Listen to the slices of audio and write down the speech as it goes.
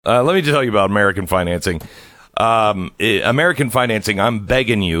Let me tell you about American financing. American financing, I'm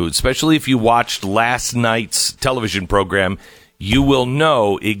begging you, especially if you watched last night's television program, you will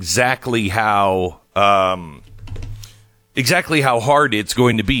know exactly how hard it's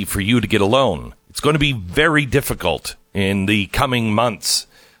going to be for you to get a loan. It's going to be very difficult in the coming months.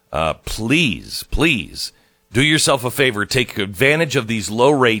 Please do yourself a favor. Take advantage of these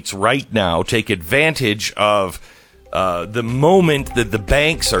low rates right now. Take advantage of the moment that the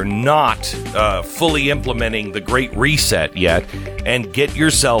banks are not fully implementing the Great Reset yet, and get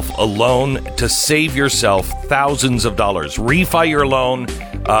yourself a loan to save yourself thousands of dollars. Refi your loan,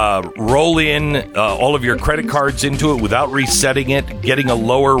 roll in all of your credit cards into it without resetting it, getting a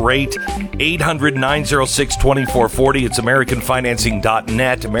lower rate. 800-906-2440. It's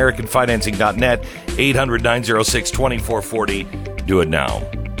AmericanFinancing.net. AmericanFinancing.net. 800-906-2440. Do it now.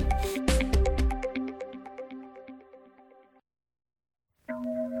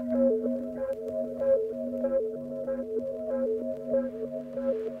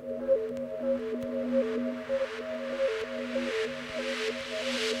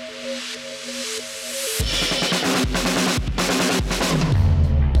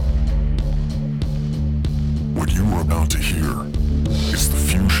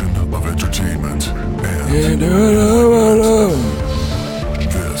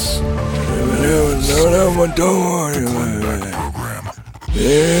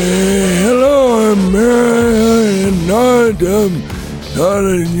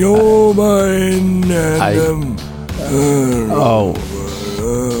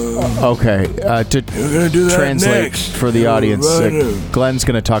 Okay, to translate for the audience, Glenn's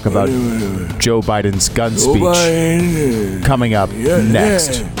going to talk about Joe Biden's gun speech coming up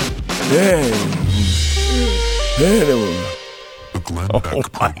next. Oh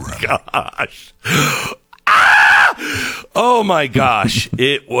my gosh. Oh my gosh.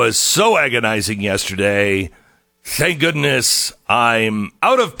 It was so agonizing yesterday. Thank goodness I'm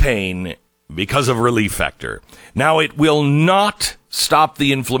out of pain because of Relief Factor. Now, it will not stop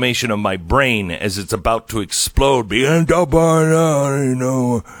the inflammation of my brain as it's about to explode because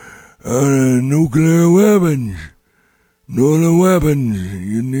nuclear weapons. No the weapons.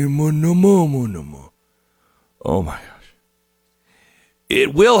 You need more, no more. Oh my gosh.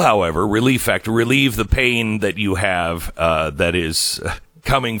 It will, however, Relief Factor, relieve the pain that you have that is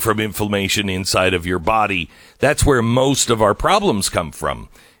coming from inflammation inside of your body. That's where most of our problems come from,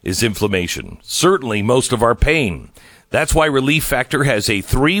 is inflammation. Certainly most of our pain. That's why Relief Factor has a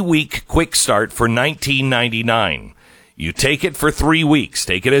 3-week quick start for $19.99. You take it for 3 weeks.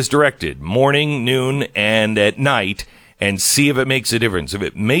 Take it as directed, morning, noon, and at night, and see if it makes a difference. If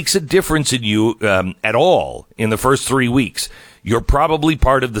it makes a difference in you at all in the first 3 weeks, you're probably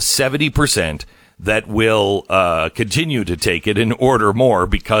part of the 70% that will continue to take it and order more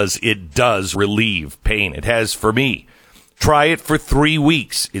because it does relieve pain. It has for me. Try it for 3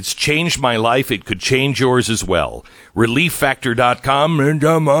 weeks. It's changed my life. It could change yours as well.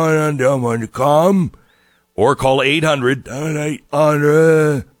 ReliefFactor.com or call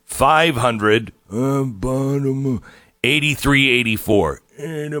 800-500-8384.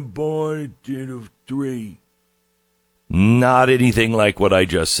 Not anything like what I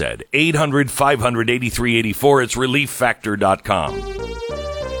just said. 800-500-8384. It's ReliefFactor.com.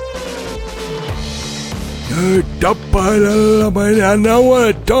 I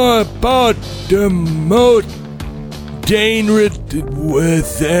want to talk about the most dangerous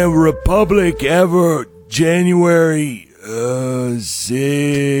with the Republic ever, January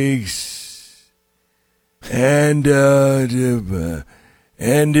 6th. And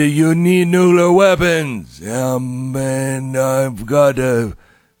you need nuclear weapons. And I've got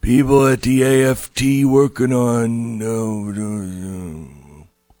people at the AFT working on...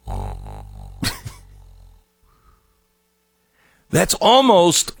 That's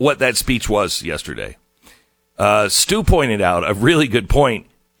almost what that speech was yesterday. Stu pointed out a really good point.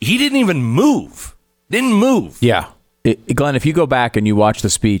 He didn't even move. Didn't move. Yeah. Glenn, if you go back and you watch the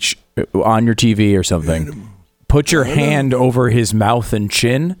speech on your TV or something, put your hand over his mouth and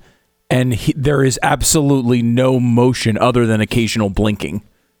chin, and there is absolutely no motion other than occasional blinking.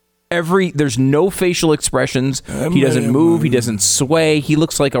 There's no facial expressions. He doesn't move. He doesn't sway. He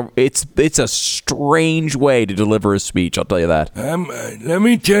looks like it's a strange way to deliver a speech. I'll tell you that. Let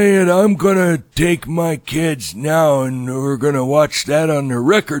me tell you, I'm going to take my kids now and we're going to watch that on the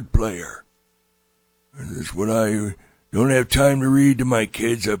record player. That's what I don't have time to read to my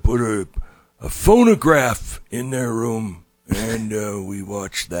kids. I put a phonograph in their room and we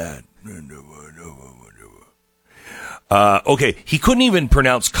watch that. Okay, he couldn't even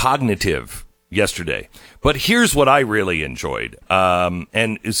pronounce cognitive yesterday. But here's what I really enjoyed.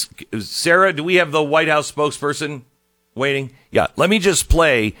 And is Sarah, do we have the White House spokesperson waiting? Yeah, let me just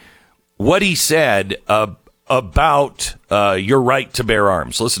play what he said about your right to bear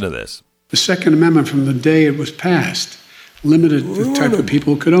arms. Listen to this. The Second Amendment, from the day it was passed, limited the type of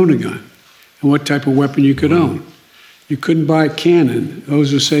people who could own a gun and what type of weapon you could own. You couldn't buy a cannon.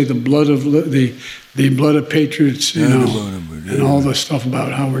 Those who say the blood of patriots, and all the stuff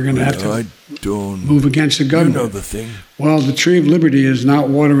about how we're going to have to move against the government. You know the thing. Well, the tree of liberty is not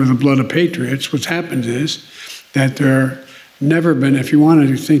water with the blood of patriots. What's happened is that there never been, if you wanted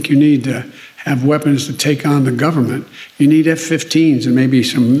to think you need to have weapons to take on the government, you need F-15s and maybe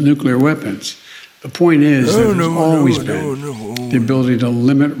some nuclear weapons. The point is that there's always been the ability to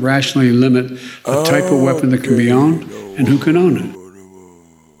rationally limit the type of weapon that can be owned and who can own it.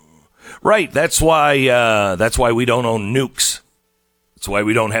 Right. That's why we don't own nukes. That's why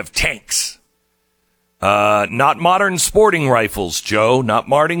we don't have tanks. Not modern sporting rifles, Joe. Not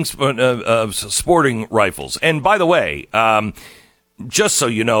modern sporting rifles. And by the way, just so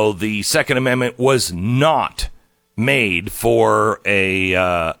you know, the Second Amendment was not made for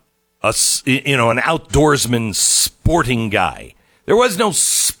an outdoorsman sporting guy. There was no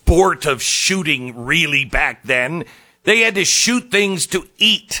sport of shooting really back then. They had to shoot things to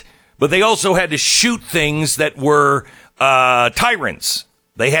eat, but they also had to shoot things that were tyrants.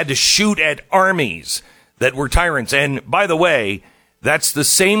 They had to shoot at armies that were tyrants. And by the way, that's the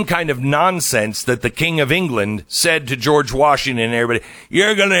same kind of nonsense that the King of England said to George Washington and everybody,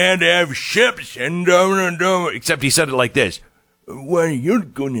 you're going to have ships and except he said it like this. Well, you're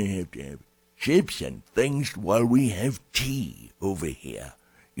going to have ships and things while we have tea over here.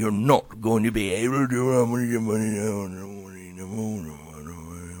 You're not going to be able to...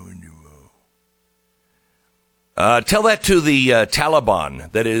 tell that to the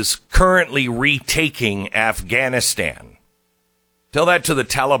Taliban that is currently retaking Afghanistan. Tell that to the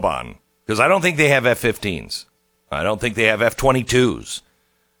Taliban, because I don't think they have F-15s. I don't think they have F-22s.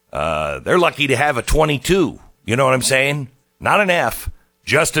 They're lucky to have a 22. You know what I'm saying? Not an F,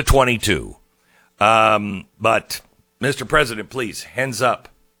 just a 22. But, Mr. President, please, hands up,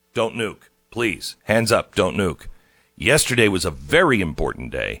 don't nuke. Please, hands up, don't nuke. Yesterday was a very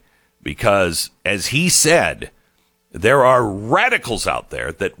important day because, as he said, there are radicals out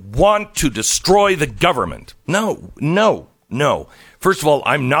there that want to destroy the government. No. First of all,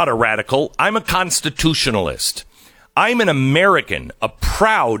 I'm not a radical. I'm a constitutionalist. I'm an American, a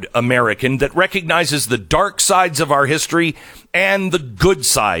proud American that recognizes the dark sides of our history and the good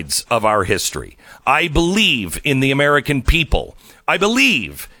sides of our history. I believe in the American people. I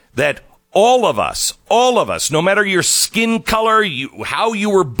believe that all of us, no matter your skin color, how you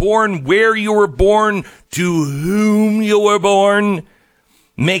were born, where you were born, to whom you were born,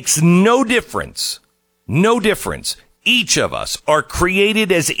 makes no difference. No difference. Each of us are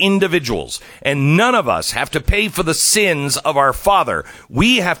created as individuals, and none of us have to pay for the sins of our father.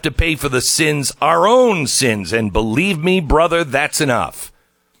 We have to pay for our own sins, and believe me, brother, that's enough.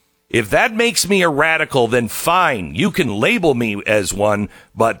 If that makes me a radical, then fine, you can label me as one,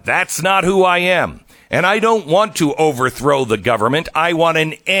 but that's not who I am. And I don't want to overthrow the government. I want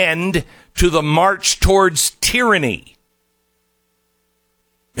an end to the march towards tyranny.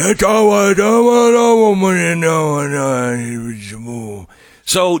 So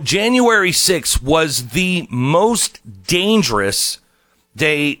January 6th was the most dangerous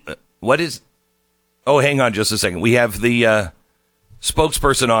day. Hang on just a second. We have the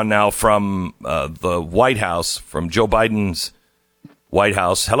spokesperson on now from the White House, from Joe Biden's White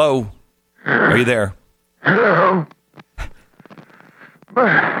House. Hello. Are you there? Hello.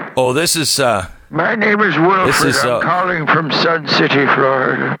 This is... My name is Wilfred. I'm calling from Sun City,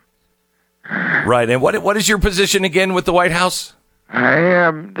 Florida. Right. And what is your position again with the White House? I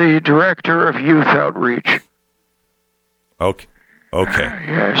am the director of youth outreach. Okay.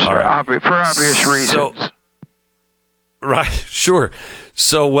 Yes, all right. For obvious reasons. Right. Sure.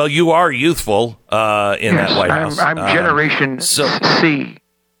 So, well, you are youthful in that White House. I'm Generation C.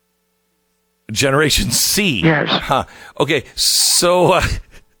 Generation C. Yes. Huh. Okay. So,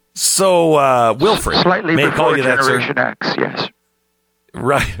 Wilfred, slightly may I before call you that, sir? Generation X, yes.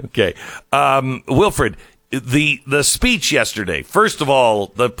 Right, okay. Wilfred, the speech yesterday, first of all,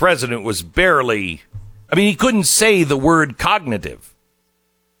 the president was he couldn't say the word cognitive.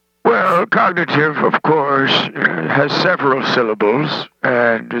 Well, cognitive, of course, has several syllables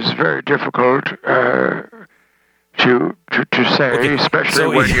and is very difficult to say, okay.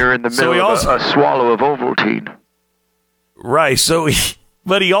 Especially when you're in the middle of a swallow of Ovaltine. Right,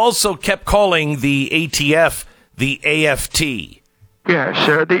 but he also kept calling the ATF the AFT. Yes,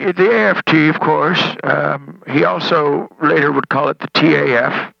 the AFT, of course. He also later would call it the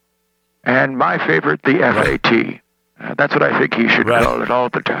TAF, and my favorite, the FAT. That's what I think he should call it all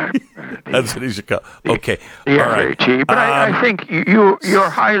the time. That's what he should call. Okay, the all FAT. right. But I think you're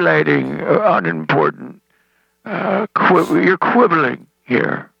highlighting unimportant. You're quibbling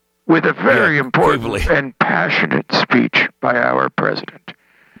here with a very important and passionate speech by our president.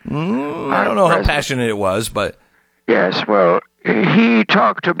 I don't know how passionate it was, but yes. Well, he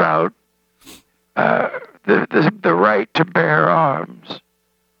talked about the right to bear arms.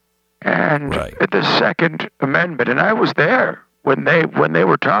 And the Second Amendment, and I was there when they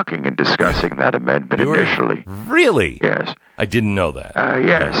were talking and discussing that amendment initially. Really? Yes. I didn't know that.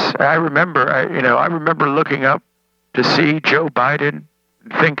 Yes, I remember. I remember looking up to see Joe Biden,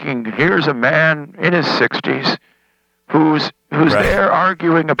 thinking, here's a man in his 60s who's there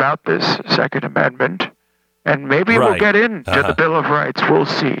arguing about this Second Amendment, and maybe we'll get into the Bill of Rights. We'll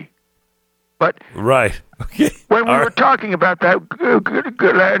see. But when we were talking about that,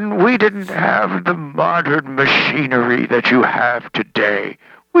 Glenn, we didn't have the modern machinery that you have today.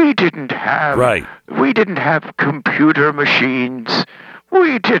 We didn't have computer machines.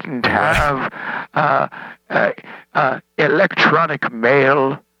 We didn't have electronic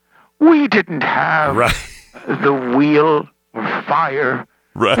mail. We didn't have the wheel or fire.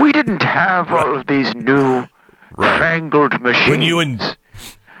 We didn't have all of these new fangled machines.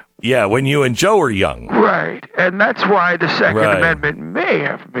 When you and Joe were young. Right. And that's why the Second Amendment may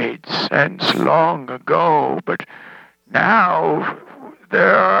have made sense long ago, but now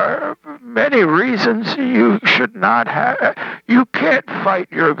there are many reasons you should not have. You can't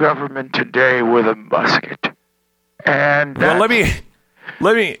fight your government today with a musket. And let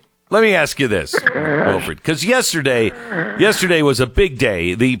me ask you this, Wilfred, because yesterday was a big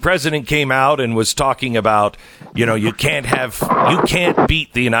day. The president came out and was talking about, you can't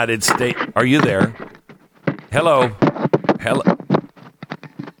beat the United States. Are you there? Hello.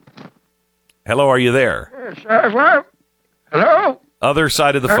 Are you there? Hello? Other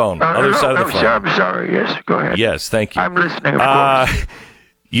side of the phone. I'm sorry. Yes, go ahead. Yes, thank you. I'm listening, of course.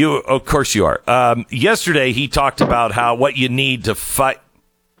 Of course you are. Yesterday he talked about what you need to fight.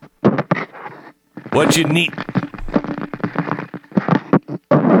 What you need.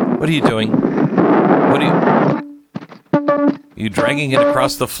 What are you doing? You dragging it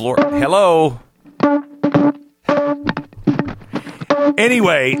across the floor? Hello?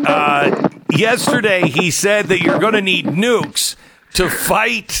 Anyway, yesterday he said that you're going to need nukes to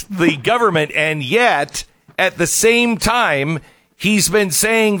fight the government, and yet, at the same time, he's been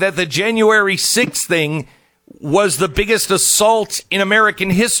saying that the January 6th thing was the biggest assault in American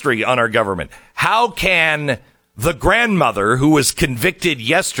history on our government. How can the grandmother who was convicted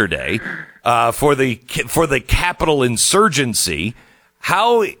yesterday for the Capitol insurgency,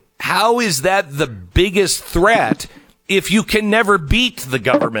 how is that the biggest threat if you can never beat the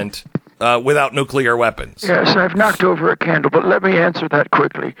government without nuclear weapons? Yes, I've knocked over a candle, but let me answer that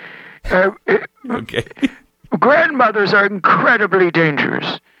quickly. Okay. Grandmothers are incredibly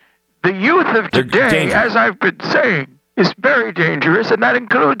dangerous. The youth of today, as I've been saying, is very dangerous, and that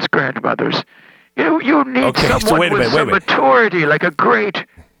includes grandmothers. You need someone with some maturity, like a great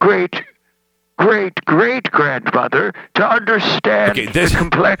grandmother, to understand the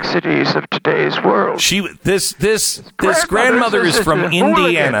complexities of today's world. This grandmother is from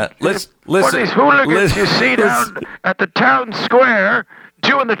Indiana. Listen. One of these hooligans you see down at the town square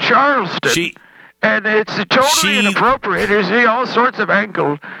doing the Charleston. And it's totally inappropriate. You see all sorts of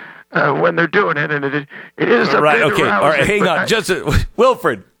ankle when they're doing it, and it is a bit arousing. All right, hang on.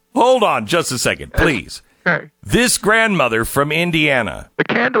 Wilfred, hold on just a second, please. Okay. This grandmother from Indiana. The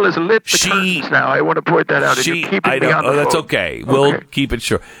candle is lit. The curtains now. I want to point that out. You're keeping me on the phone. That's okay. We'll keep it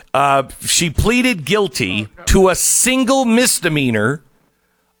short. She pleaded guilty to a single misdemeanor,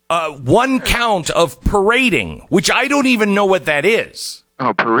 one count of parading, which I don't even know what that is.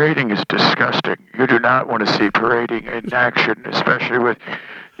 Oh, parading is disgusting. You do not want to see parading in action, especially with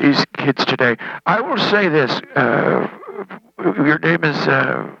these kids today. I will say this. Your name is,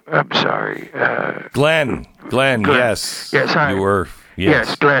 I'm sorry. Glenn, yes. Yes, hi. You were,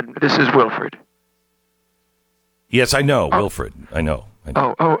 yes, Glenn, this is Wilfred. Yes, I know, Wilfred. I know.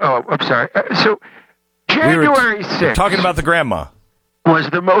 Oh, I'm sorry. So, January 6th. We're talking about the grandma.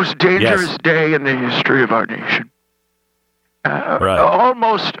 Was the most dangerous day in the history of our nation.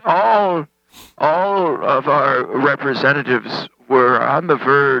 Almost all of our representatives were on the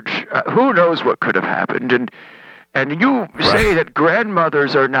verge. Who knows what could have happened? And you say that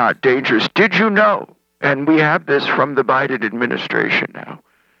grandmothers are not dangerous. Did you know? And we have this from the Biden administration now.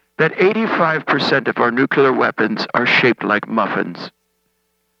 that 85% of our nuclear weapons are shaped like muffins.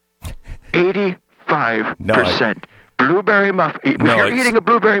 85%. Blueberry muffin. No, You're eating a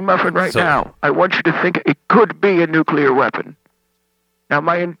blueberry muffin right So- now. I want you to think it could be a nuclear weapon. Now,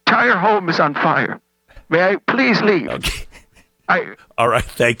 my entire home is on fire. May I please leave? Okay. I All right.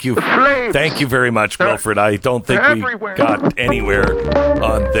 Thank you. The flames. Thank you very much, They're Wilfred. I don't think we everywhere. got anywhere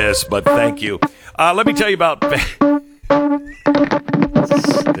on this, but thank you. Let me tell you about.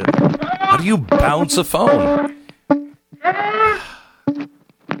 How do you bounce a phone?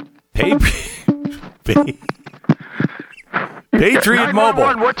 Patriot Mobile.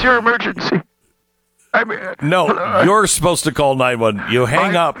 911, what's your emergency? I mean, No, you're supposed to call 911. You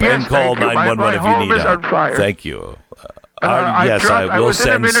hang up and call 911 if you home need is help. on fire. Thank you. I will was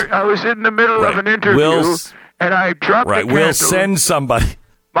send. I was in the middle of Right. an interview, and I dropped the Right, candle. we'll send somebody.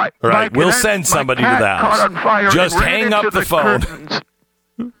 We'll send somebody to the house. Just hang up the phone.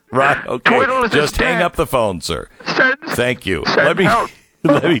 Right, okay. Just hang up the phone, sir. Thank you.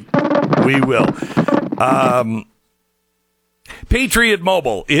 We will. Patriot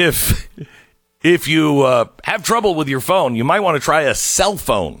Mobile. If you have trouble with your phone, you might want to try a cell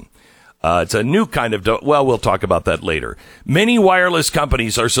phone. It's a new kind of, we'll talk about that later. Many wireless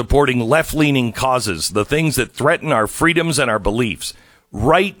companies are supporting left-leaning causes, the things that threaten our freedoms and our beliefs.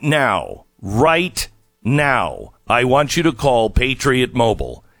 Right now, I want you to call Patriot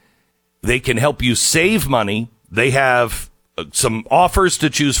Mobile. They can help you save money. They have some offers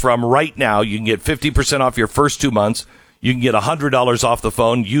to choose from right now. You can get 50% off your first 2 months. You can get $100 off the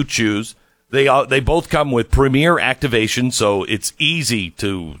phone. You choose. They both come with premier activation, so it's easy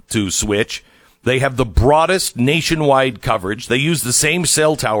to switch. They have the broadest nationwide coverage. They use the same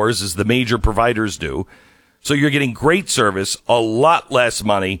cell towers as the major providers do. So you're getting great service, a lot less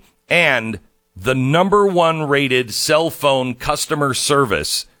money, and the #1 rated cell phone customer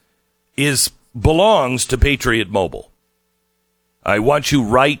service belongs to Patriot Mobile. I want you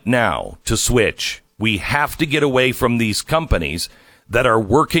right now to switch. We have to get away from these companies that are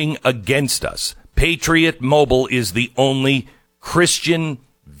working against us. Patriot Mobile is the only Christian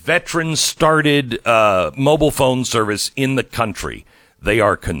veteran-started mobile phone service in the country. They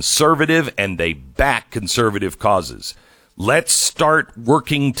are conservative, and they back conservative causes. Let's start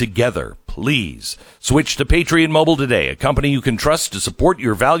working together, please. Switch to Patriot Mobile today, a company you can trust to support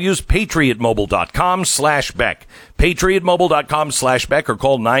your values. PatriotMobile.com/Beck. PatriotMobile.com/Beck, or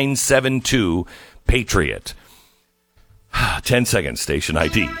call 972-PATRIOT. 10 seconds, station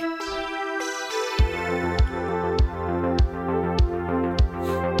ID.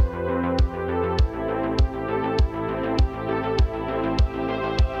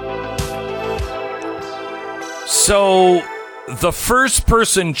 So, the first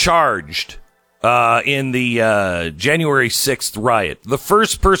person charged in the January 6th riot, the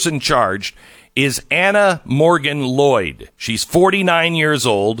first person charged is Anna Morgan Lloyd. She's 49 years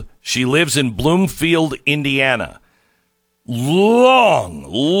old. She lives in Bloomfield, Indiana.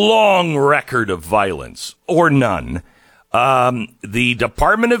 Long record of violence, or none. The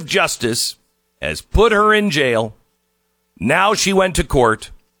Department of Justice has put her in jail. Now she went to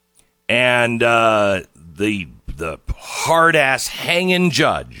court, and the hard-ass hanging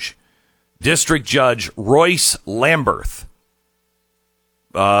judge, District Judge Royce Lamberth,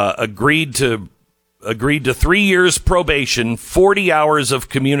 agreed to 3 years probation, 40 hours of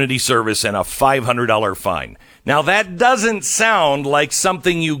community service, and a $500 fine. Now, that doesn't sound like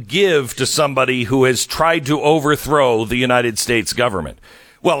something you give to somebody who has tried to overthrow the United States government.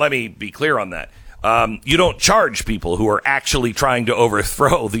 Well, let me be clear on that. You don't charge people who are actually trying to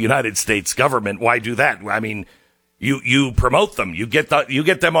overthrow the United States government. Why do that? I mean, you promote them. You get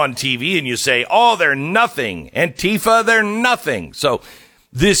them on TV and you say, oh, they're nothing. Antifa, they're nothing. So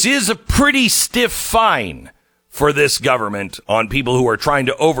this is a pretty stiff fine for this government on people who are trying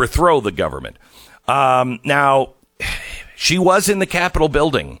to overthrow the government. Now, she was in the Capitol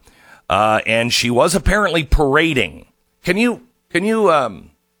building, and she was apparently parading. Can you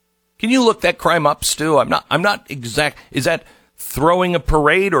look that crime up, Stu? I'm not exact. Is that throwing a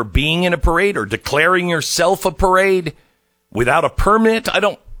parade, or being in a parade, or declaring yourself a parade without a permit? I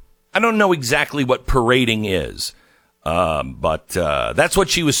don't know exactly what parading is. But that's what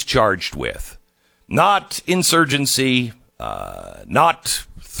she was charged with. Not insurgency, not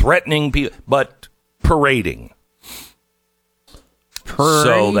threatening people, but parading.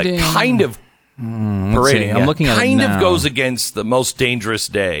 So that kind of parading. I'm looking at it now. Goes against the most dangerous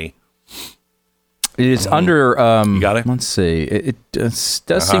day. It is under. You got it. Let's see. It does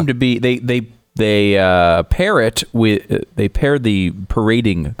seem to be. They pair it with. They pair the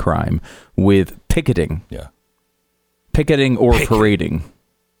parading crime with picketing. Yeah. Picketing or parading.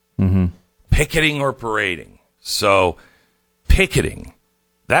 Mm-hmm. Picketing or parading. So, picketing,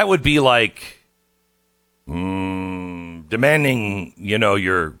 that would be like demanding,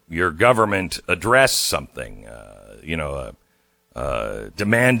 your government address something,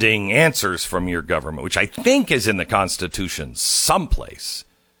 demanding answers from your government, which I think is in the Constitution someplace,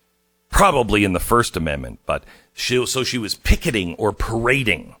 probably in the First Amendment. But she was picketing or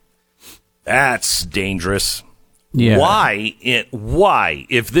parading. That's dangerous. Yeah. Why,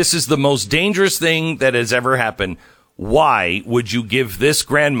 if this is the most dangerous thing that has ever happened, why would you give this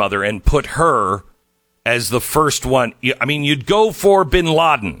grandmother and put her as the first one? I mean, you'd go for bin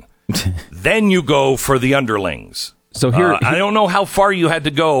Laden, then you go for the underlings. So here, I don't know how far you had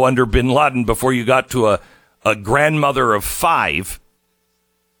to go under bin Laden before you got to a grandmother of 5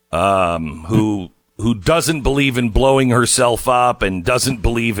 who doesn't believe in blowing herself up and doesn't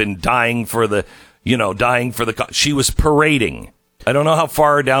believe in dying for the she was parading. I don't know how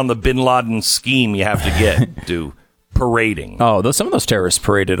far down the bin Laden scheme you have to get to parading. Oh, some of those terrorists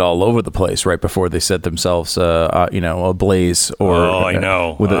paraded all over the place right before they set themselves, ablaze or I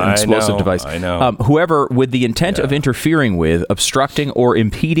know. with an explosive device. I know. Whoever, with the intent of interfering with, obstructing, or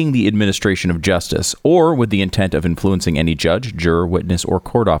impeding the administration of justice, or with the intent of influencing any judge, juror, witness, or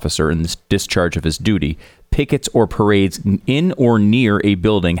court officer in the discharge of his duty, pickets or parades in or near a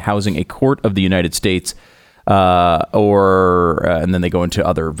building housing a court of the United States, and then they go into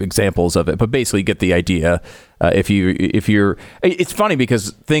other examples of it, but basically you get the idea. It's funny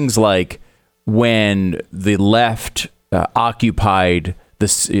because things like when the left occupied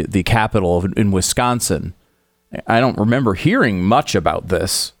the capital in Wisconsin, I don't remember hearing much about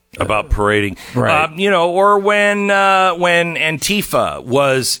this. About parading, right? Or when Antifa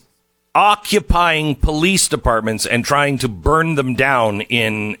was occupying police departments and trying to burn them down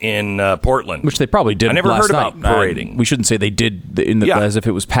in Portland, which they probably did. I never last heard about night. parading. We shouldn't say they did as if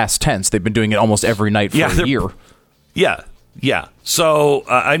it was past tense. They've been doing it almost every night for a year. Yeah. So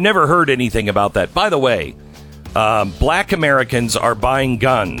I've never heard anything about that. By the way, Black Americans are buying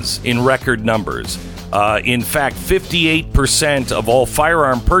guns in record numbers. In fact, 58% of all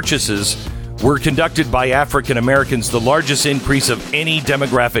firearm purchases were conducted by African Americans, the largest increase of any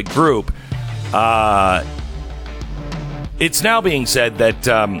demographic group. It's now being said that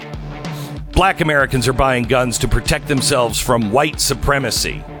Black Americans are buying guns to protect themselves from white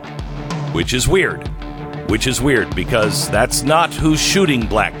supremacy, which is weird because that's not who's shooting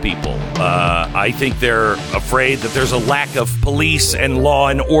black people. I think they're afraid that there's a lack of police and law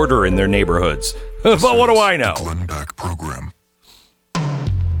and order in their neighborhoods. But what do I know? Glenn Beck program.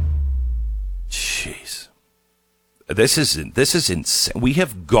 Jeez. This is insane. We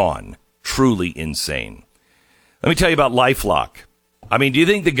have gone truly insane. Let me tell you about LifeLock. I mean, do you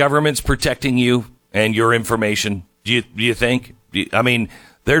think the government's protecting you and your information? Do you think?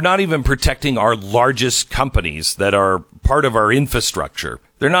 They're not even protecting our largest companies that are part of our infrastructure.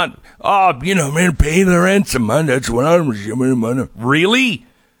 They're not, pay the ransom, man. That's what I'm doing. Really?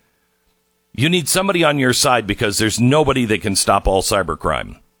 You need somebody on your side because there's nobody that can stop all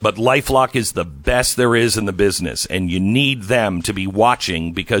cybercrime. But LifeLock is the best there is in the business, and you need them to be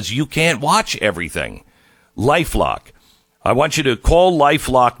watching because you can't watch everything. LifeLock. I want you to call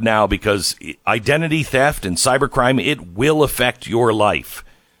LifeLock now because identity theft and cybercrime, it will affect your life.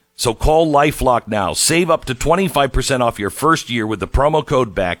 So call LifeLock now. Save up to 25% off your first year with the promo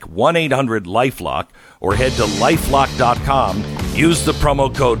code BECK, 1-800-LifeLock, or head to lifelock.com. Use the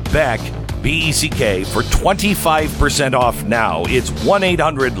promo code BECK, BECK, for 25% off now. It's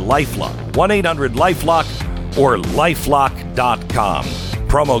 1-800-LifeLock, 1-800-LifeLock, or lifelock.com.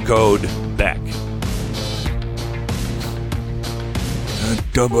 Promo code BECK.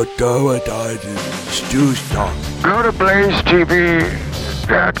 Go to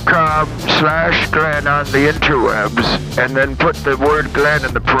blazetv.com/Glenn on the interwebs and then put the word Glenn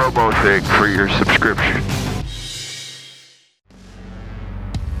in the promo thing for your subscription.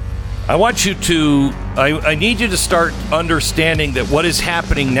 I need you to start understanding that what is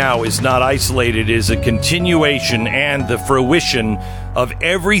happening now is not isolated, it is a continuation and the fruition of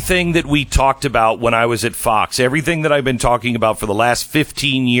everything that we talked about when I was at Fox. Everything that I've been talking about for the last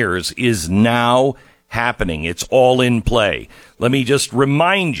 15 years is now happening. It's all in play. Let me just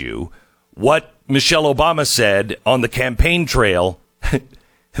remind you what Michelle Obama said on the campaign trail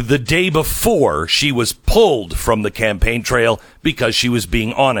the day before she was pulled from the campaign trail because she was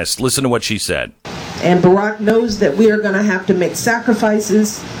being honest. Listen to what she said. And Barack knows that we are going to have to make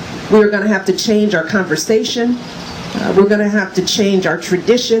sacrifices. We are going to have to change our conversation. We're going to have to change our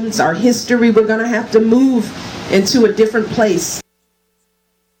traditions, our history. We're going to have to move into a different place.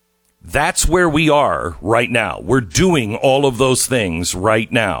 That's where we are right now. We're doing all of those things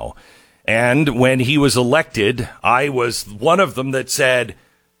right now. And when he was elected, I was one of them that said,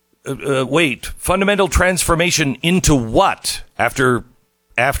 wait, fundamental transformation into what? After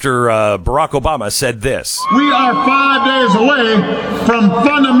Barack Obama said this. We are 5 days away from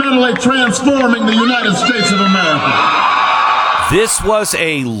fundamentally transforming the United States of America. This was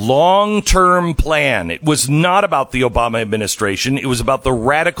a long-term plan. It was not about the Obama administration. It was about the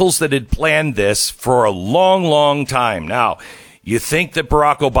radicals that had planned this for a long, long time. Now, you think that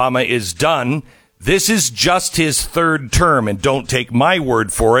Barack Obama is done. This is just his third term, and don't take my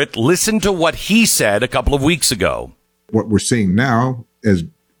word for it. Listen to what he said a couple of weeks ago. What we're seeing now as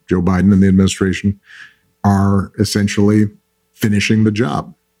Joe Biden and the administration are essentially finishing the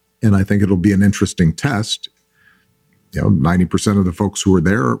job. And I think it'll be an interesting test. 90% of the folks who were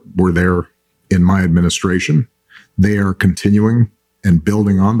there in my administration. They are continuing and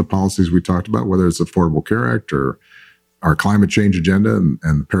building on the policies we talked about, whether it's the Affordable Care Act or our climate change agenda and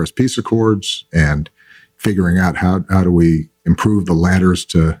the Paris Peace Accords, and figuring out how do we improve the ladders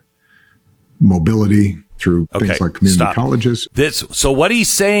to mobility through things like community colleges. So what he's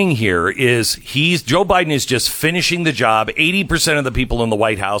saying here is Joe Biden is just finishing the job. 80% of the people in the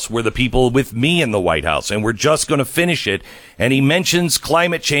White House were the people with me in the White House, and we're just going to finish it. And he mentions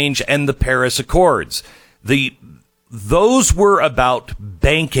climate change and the Paris Accords. Those were about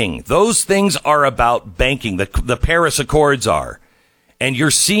banking. Those things are about banking. The Paris Accords are. And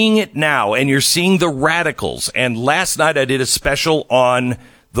you're seeing it now, and you're seeing the radicals. And last night I did a special on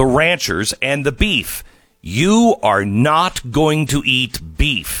the ranchers and the beef. You are not going to eat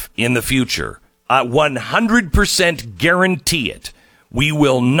beef in the future. I 100% guarantee it. We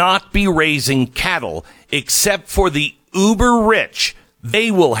will not be raising cattle except for the uber rich.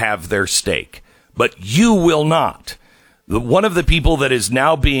 They will have their steak, but you will not. One of the people that is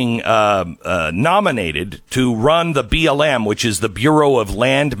now being nominated to run the BLM, which is the Bureau of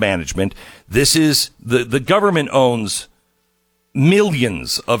Land Management, this is the government owns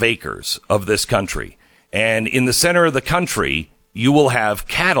millions of acres of this country. And in the center of the country, you will have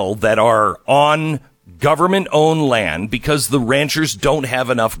cattle that are on government-owned land because the ranchers don't have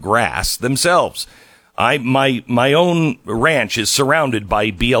enough grass themselves. My own ranch is surrounded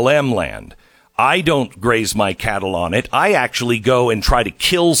by BLM land. I don't graze my cattle on it. I actually go and try to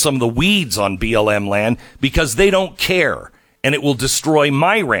kill some of the weeds on BLM land because they don't care. And it will destroy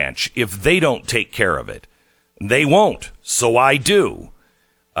my ranch if they don't take care of it. They won't, so I do.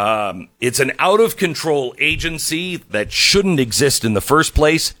 It's an out-of-control agency that shouldn't exist in the first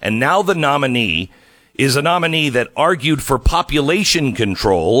place, and now the nominee is a nominee that argued for population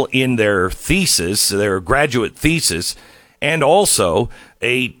control in their thesis, their graduate thesis, and also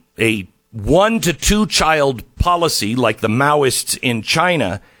a 1 to 2 child policy like the Maoists in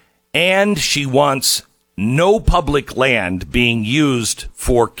China, and she wants no public land being used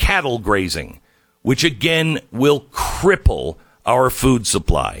for cattle grazing, which again will cripple our food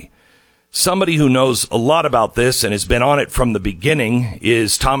supply. Somebody who knows a lot about this and has been on it from the beginning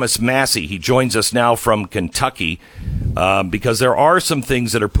is Thomas Massie. He joins us now from Kentucky because there are some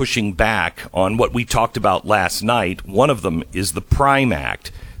things that are pushing back on what we talked about last night. One of them is the Prime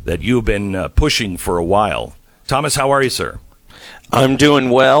Act that you've been pushing for a while. Thomas, how are you, sir? I'm doing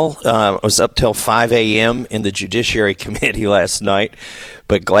well. I was up till 5 a.m. in the Judiciary Committee last night,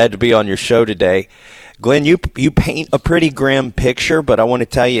 but glad to be on your show today. Glenn, you paint a pretty grim picture, but I want to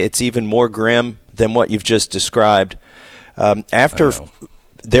tell you it's even more grim than what you've just described.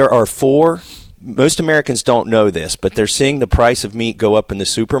 There are 4, most Americans don't know this, but they're seeing the price of meat go up in the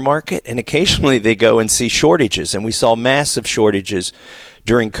supermarket, and occasionally they go and see shortages, and we saw massive shortages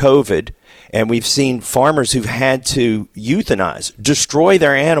during COVID, and we've seen farmers who've had to euthanize, destroy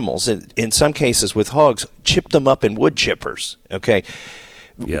their animals, in some cases with hogs, chip them up in wood chippers, okay?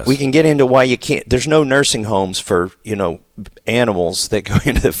 Yes. We can get into why you can't. There's no nursing homes for animals that go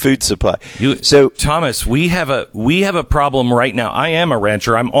into the food supply. So Thomas, we have a problem right now. I am a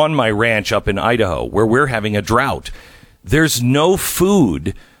rancher. I'm on my ranch up in Idaho where we're having a drought. There's no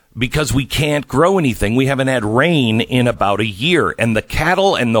food because we can't grow anything. We haven't had rain in about a year, and the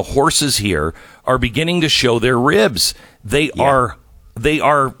cattle and the horses here are beginning to show their ribs. There's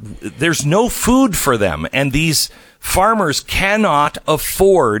no food for them, and these farmers cannot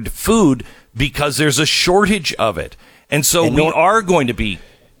afford food because there's a shortage of it. And so we are going to be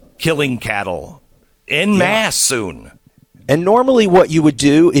killing cattle en masse soon. And normally what you would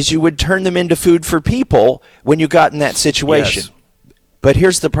do is you would turn them into food for people when you got in that situation. Yes. But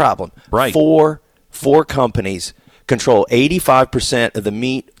here's the problem. Right. Four companies control 85% of the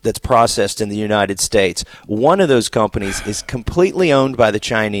meat that's processed in the United States. One of those companies is completely owned by the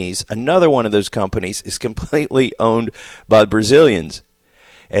Chinese. Another one of those companies is completely owned by Brazilians.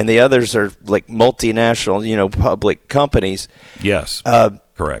 And the others are like multinational, public companies. Yes,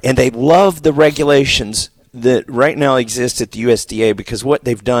 correct. And they love the regulations that right now exist at the USDA, because what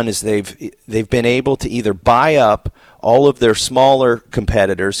they've done is they've been able to either buy up all of their smaller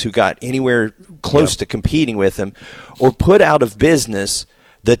competitors who got anywhere close to competing with them, or put out of business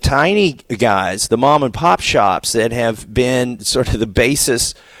the tiny guys, the mom and pop shops that have been sort of the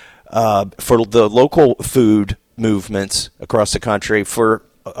basis for the local food movements across the country for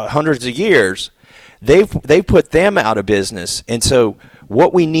hundreds of years. They've put them out of business. And so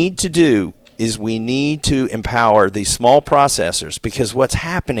what we need to do is we need to empower these small processors, because what's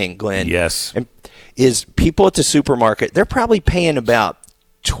happening, Glenn, is people at the supermarket, they're probably paying about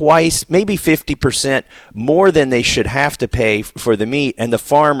twice, maybe 50% more than they should have to pay for the meat, and the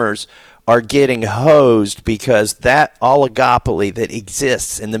farmers are getting hosed because that oligopoly that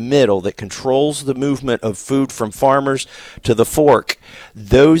exists in the middle that controls the movement of food from farmers to the fork,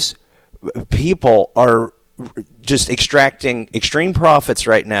 those people are just extracting extreme profits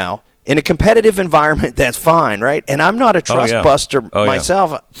right now. In a competitive environment, that's fine, right? And I'm not a trust buster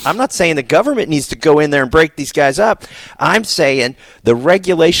myself. I'm not saying the government needs to go in there and break these guys up. I'm saying the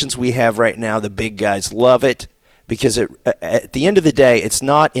regulations we have right now, the big guys love it, because at the end of the day, it's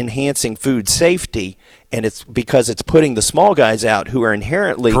not enhancing food safety, and it's because it's putting the small guys out who are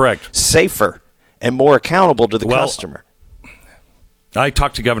inherently safer and more accountable to the customer. I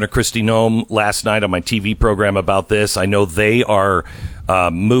talked to Governor Kristi Noem last night on my TV program about this. I know they are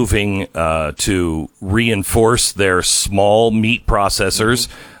moving to reinforce their small meat processors,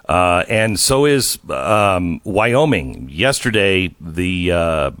 and so is Wyoming. Yesterday, the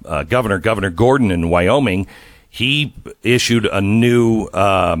Governor Gordon in Wyoming, he issued a new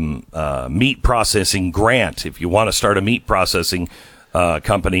meat processing grant. If you want to start a meat processing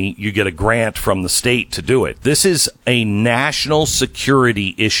company, you get a grant from the state to do it. This is a national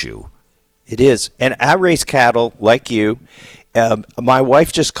security issue. It is. And I raise cattle like you. My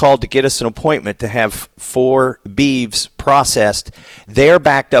wife just called to get us an appointment to have 4 beeves processed. They're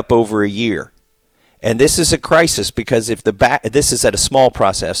backed up over a year. And this is a crisis, because if this is at a small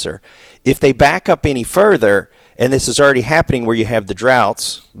processor. If they back up any further, and this is already happening where you have the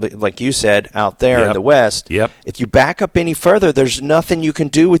droughts, like you said, out there in the West. If you back up any further, there's nothing you can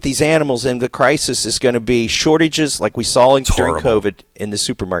do with these animals, and the crisis is going to be shortages like we saw during COVID in the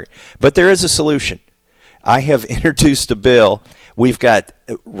supermarket. But there is a solution. I have introduced a bill. We've got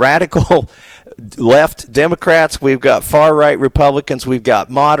radical left Democrats. We've got far-right Republicans. We've got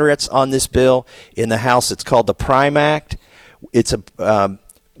moderates on this bill in the House. It's called the Prime Act. It's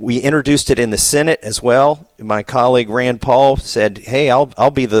we introduced it in the Senate as well. My colleague Rand Paul said, hey,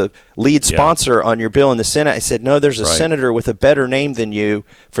 I'll be the lead sponsor on your bill in the Senate. I said, no, there's a senator with a better name than you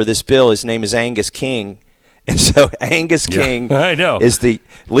for this bill. His name is Angus King. And so Angus King is the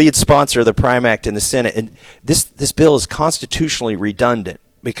lead sponsor of the Prime Act in the Senate. And this bill is constitutionally redundant,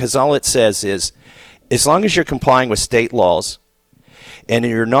 because all it says is, as long as you're complying with state laws and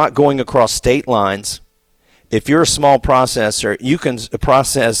you're not going across state lines, if you're a small processor, you can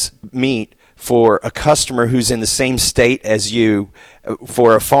process meat for a customer who's in the same state as you,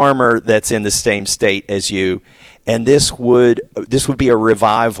 for a farmer that's in the same state as you, and this would be a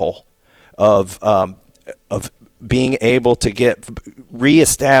revival of being able to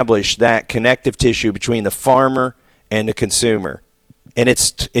reestablish that connective tissue between the farmer and the consumer, and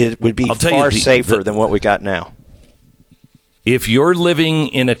it would be far safer than what we got now. If you're living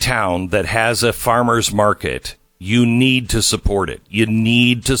in a town that has a farmer's market, you need to support it. You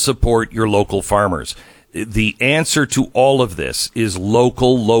need to support your local farmers. The answer to all of this is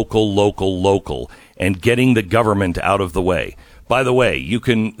local, and getting the government out of the way. By the way, you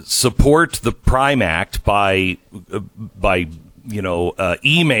can support the Prime Act by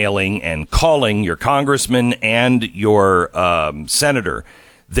emailing and calling your congressman and your senator.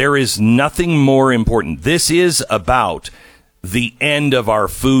 There is nothing more important. This is about the end of our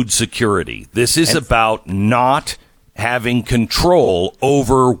food security. This is about not having control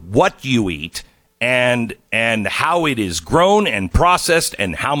over what you eat and how it is grown and processed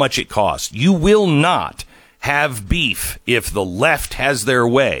and how much it costs. You will not have beef if the left has their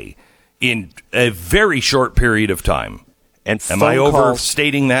way in a very short period of time. And am I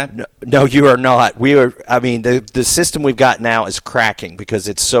overstating that? No, you are not. The system we've got now is cracking because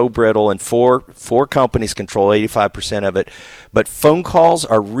it's so brittle, and four companies control 85% of it. But phone calls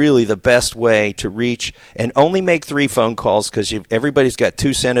are really the best way to reach, and only make 3 phone calls because everybody's got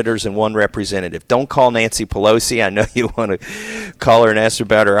 2 senators and 1 representative. Don't call Nancy Pelosi. I know you want to call her and ask her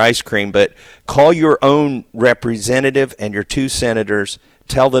about her ice cream, but call your own representative and your 2 senators.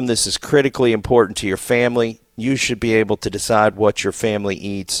 Tell them this is critically important to your family. You should be able to decide what your family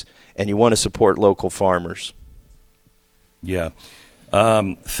eats, and you want to support local farmers. Yeah.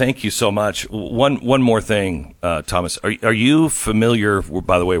 Thank you so much. One more thing, Thomas. Are you familiar,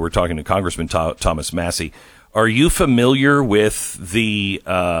 by the way, we're talking to Congressman Thomas Massie. Are you familiar with the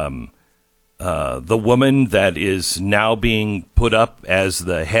woman that is now being put up as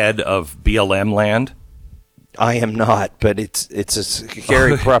the head of BLM land? I am not, but it's a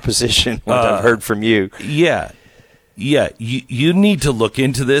scary proposition what I've heard from you. Yeah. You need to look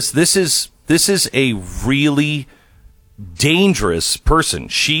into this. This is a really dangerous person.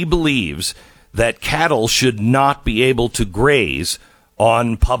 She believes that cattle should not be able to graze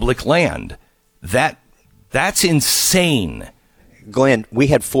on public land. That's insane. Glenn, we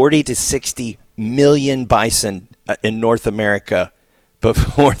had 40 to 60 million bison in North America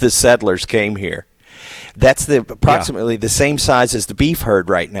before the settlers came here. That's approximately the same size as the beef herd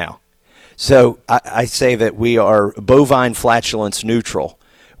right now. So I say that we are bovine flatulence neutral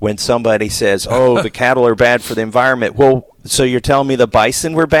when somebody says, oh, the cattle are bad for the environment. Well, so you're telling me the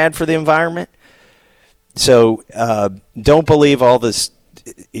bison were bad for the environment? So don't believe all this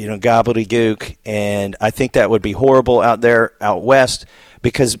gobbledygook. And I think that would be horrible out west,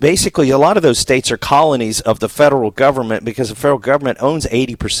 because basically a lot of those states are colonies of the federal government, because the federal government owns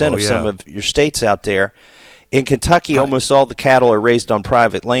 80% of some of your states out there. In Kentucky, almost all the cattle are raised on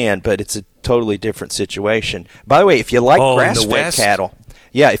private land, but it's a totally different situation. By the way, if you like grass-fed cattle,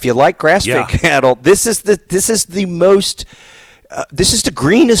 cattle, this is the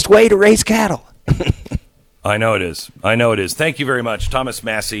greenest way to raise cattle. I know it is. Thank you very much, Thomas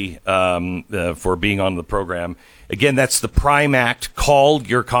Massie, for being on the program. Again, that's the Prime Act. Call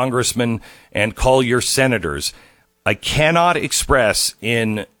your congressman and call your senators. I cannot express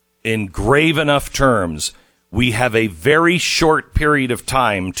in grave enough terms, we have a very short period of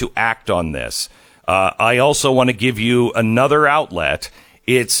time to act on this. I also want to give you another outlet.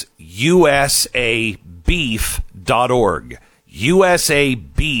 It's usabeef.org.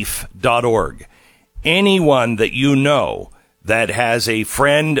 usabeef.org. Anyone that you know that has a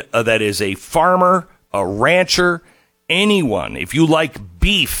friend that is a farmer, a rancher, anyone, if you like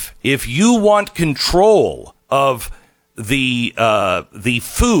beef, if you want control of the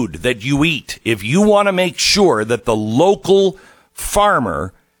food that you eat, if you want to make sure that the local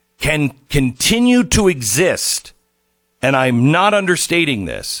farmer can continue to exist, and I'm not understating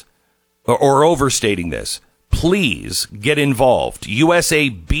this or overstating this, please get involved.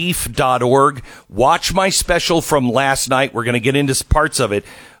 usabeef.org. Watch my special from last night. We're going to get into parts of it,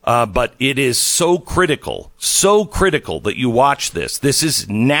 but it is so critical that you watch this. This is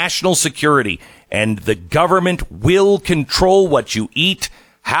national security, and the government will control what you eat,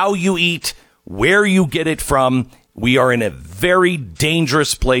 how you eat, where you get it from. We are in a very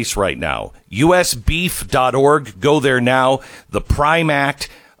dangerous place right now. usbeef.org. Go there now. The Prime Act.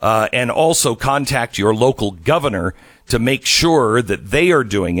 And also contact your local governor to make sure that they are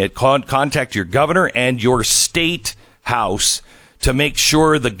doing it. Contact your governor and your state house to make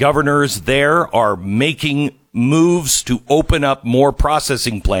sure the governors there are making moves to open up more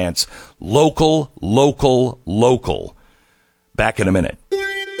processing plants. Local. Back in a minute.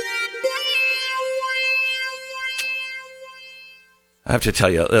 I have to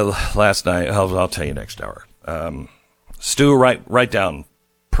tell you, last night, I'll tell you next hour. Stu, write down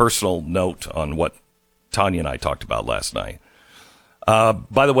personal note on what Tanya and I talked about last night.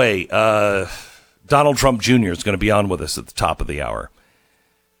 By the way, Donald Trump Jr. is going to be on with us at the top of the hour.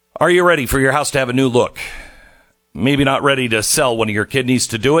 Are you ready for your house to have a new look? Maybe not ready to sell one of your kidneys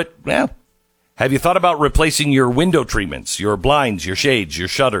to do it? Well, have you thought about replacing your window treatments, your blinds, your shades, your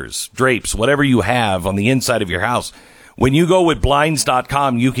shutters, drapes, whatever you have on the inside of your house? When you go with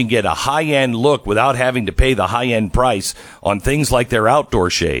Blinds.com, you can get a high-end look without having to pay the high-end price on things like their outdoor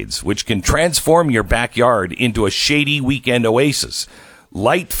shades, which can transform your backyard into a shady weekend oasis.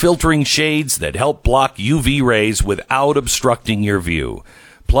 Light-filtering shades that help block UV rays without obstructing your view.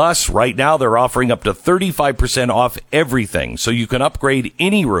 Plus, right now they're offering up to 35% off everything, so you can upgrade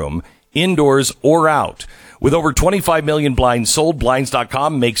any room, indoors or out. With over 25 million blinds sold,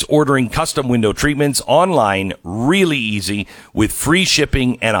 Blinds.com makes ordering custom window treatments online really easy with free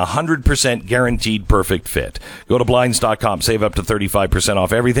shipping and 100% guaranteed perfect fit. Go to Blinds.com. Save up to 35%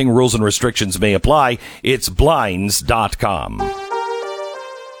 off everything. Rules and restrictions may apply. It's Blinds.com.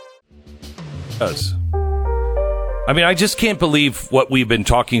 I mean, I just can't believe what we've been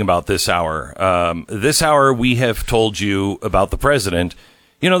talking about this hour. This hour, we have told you about the president.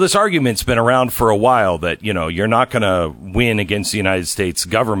 You know, this argument's been around for a while that, you know, you're not going to win against the United States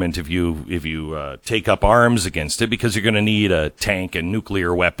government if you take up arms against it, because you're going to need a tank and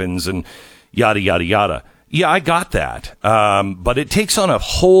nuclear weapons and yada, yada, yada. Yeah, I got that. But it takes on a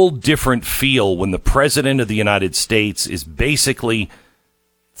whole different feel when the president of the United States is basically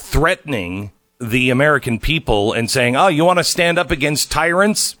threatening the American people and saying, oh, you want to stand up against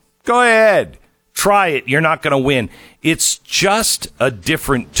tyrants? Go ahead. Try it. You're not going to win. It's just a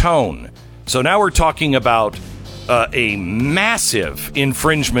different tone. So now we're talking about a massive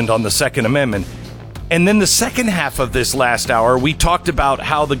infringement on the Second Amendment. And then the second half of this last hour, we talked about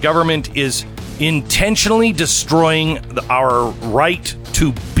how the government is intentionally destroying our right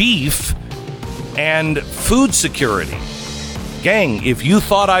to beef and food security. Gang, if you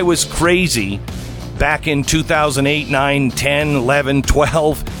thought I was crazy back in 2008, 9, 10, 11,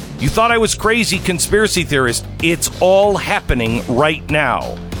 12... you thought I was crazy conspiracy theorist. It's all happening right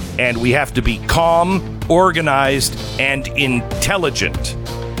now. And we have to be calm, organized, and intelligent.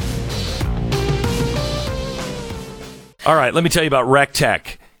 All right, let me tell you about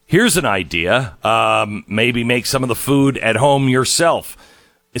RecTech. Here's an idea. Maybe make some of the food at home yourself.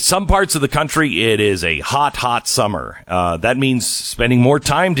 In some parts of the country, it is a hot, hot summer. That means spending more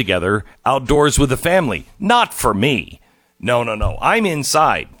time together outdoors with the family. Not for me. No. I'm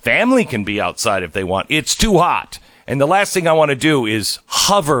inside. Family can be outside if they want. It's too hot. And the last thing I want to do is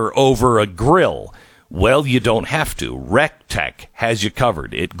hover over a grill. Well, you don't have to. RecTech has you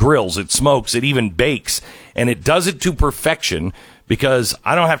covered. It grills, it smokes, it even bakes. And it does it to perfection because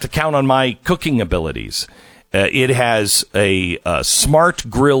I don't have to count on my cooking abilities. It has a smart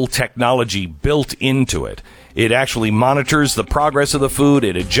grill technology built into it. It actually monitors the progress of the food.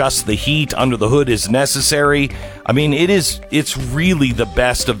 It adjusts the heat under the hood as necessary. I mean, it's really the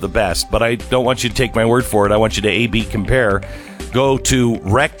best of the best, but I don't want you to take my word for it. I want you to A/B compare. Go to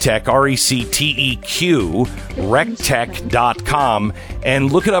RecTech, RecTeq, RecTech.com,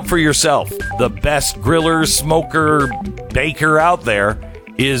 and look it up for yourself. The best griller, smoker, baker out there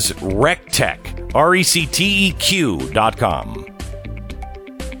is RecTech, RecTeq.com.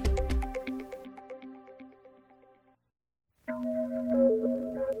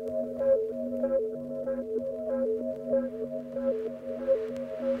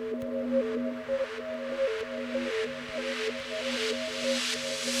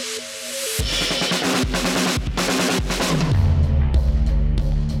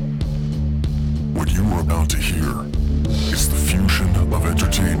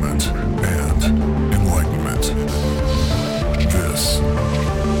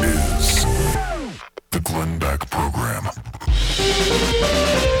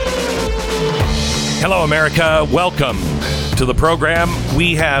 Hello, America. Welcome to the program.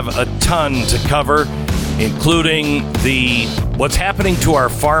 We have a ton to cover, including what's happening to our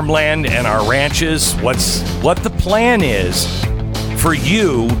farmland and our ranches, what the plan is for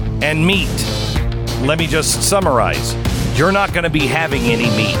you and meat. Let me just summarize. You're not going to be having any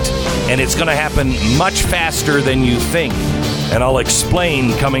meat, and it's going to happen much faster than you think. And I'll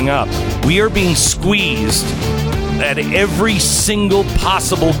explain coming up. We are being squeezed at every single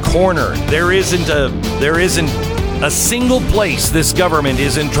possible corner. There isn't a single place this government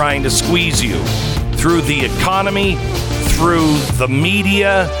isn't trying to squeeze you. Through the economy, through the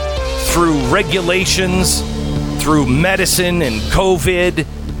media, through regulations, through medicine and COVID.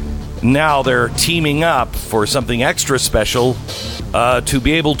 Now they're teaming up for something extra special to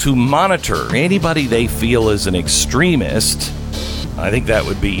be able to monitor anybody they feel is an extremist. I think that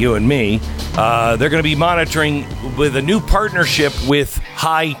would be you and me. They're going to be monitoring with a new partnership with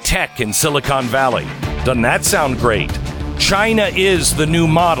high tech in Silicon Valley. Doesn't that sound great? China is the new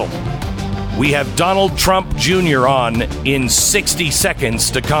model. We have Donald Trump Jr. on in 60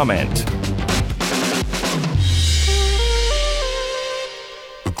 seconds to comment.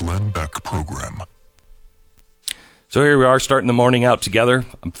 The Glenn Beck Program. So here we are starting the morning out together.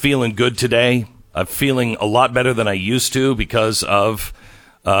 I'm feeling good today. I'm feeling a lot better than I used to because of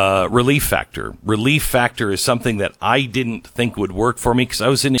Relief Factor. Relief Factor is something that I didn't think would work for me because I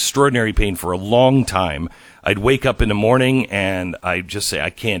was in extraordinary pain for a long time. I'd wake up in the morning and I'd just say,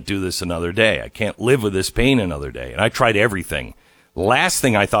 I can't do this another day. I can't live with this pain another day. And I tried everything. Last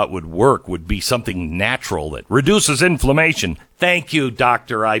thing I thought would work would be something natural that reduces inflammation. Thank you,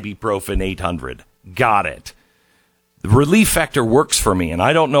 Dr. Ibuprofen 800. Got it. The Relief Factor works for me, and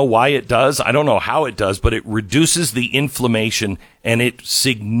I don't know why it does. I don't know how it does, but it reduces the inflammation, and it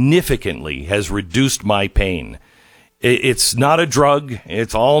significantly has reduced my pain. It's not a drug.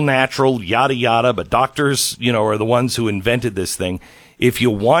 It's all natural, yada, yada, but doctors, are the ones who invented this thing. If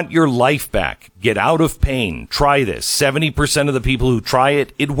you want your life back, get out of pain, try this. 70% of the people who try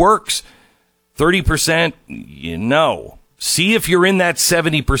it, it works. 30%, See if you're in that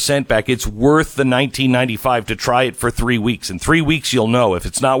 70% back. It's worth the $19.95 to try it for 3 weeks. In 3 weeks, you'll know. If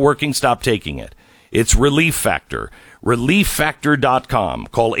it's not working, stop taking it. It's Relief Factor. ReliefFactor.com.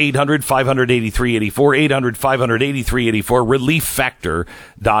 Call 800-500-8384, 800-500-8384,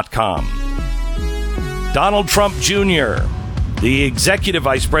 ReliefFactor.com. Donald Trump Jr., the executive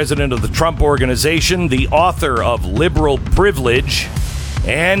vice president of the Trump Organization, the author of Liberal Privilege,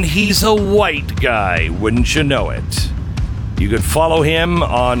 and he's a white guy, wouldn't you know it? You could follow him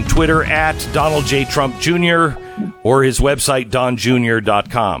on Twitter at Donald J. Trump Jr. or his website,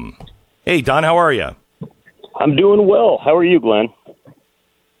 donjr.com. Hey, Don, how are you? I'm doing well. How are you, Glenn?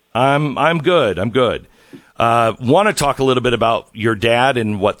 I'm good. Want to talk a little bit about your dad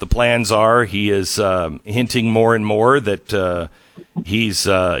and what the plans are. He is hinting more and more that he's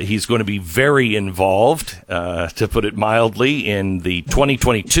going to be very involved, to put it mildly, in the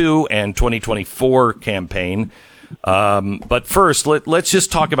 2022 and 2024 campaign. But first, let's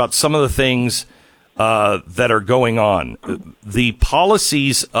just talk about some of the things that are going on. The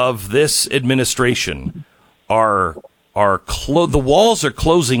policies of this administration are the walls are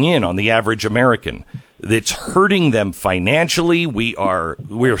closing in on the average American. It's hurting them financially.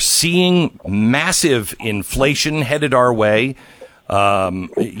 We're seeing massive inflation headed our way.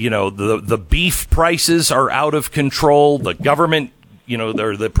 The beef prices are out of control. The government,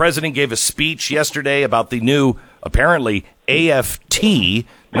 the president gave a speech yesterday about the new, apparently, AFT,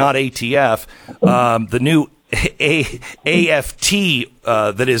 not ATF, the new AFT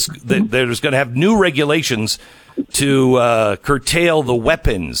that is going to have new regulations to curtail the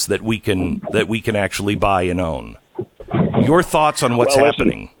weapons that we can actually buy and own. Your thoughts on what's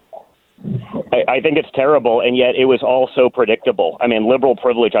happening? I think it's terrible, and yet it was all so predictable. I mean, liberal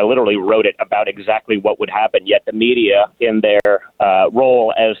privilege, I literally wrote it about exactly what would happen, yet the media, in their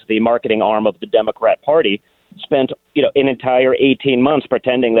role as the marketing arm of the Democrat Party, spent an entire 18 months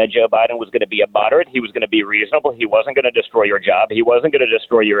pretending that Joe Biden was going to be a moderate. He was going to be reasonable. He wasn't going to destroy your job. He wasn't going to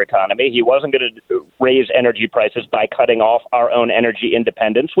destroy your economy. He wasn't going to raise energy prices by cutting off our own energy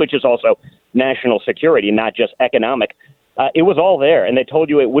independence, which is also national security, not just economic. It was all there, and they told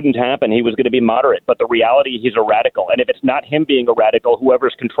you it wouldn't happen. He was going to be moderate, but the reality, he's a radical. And if it's not him being a radical,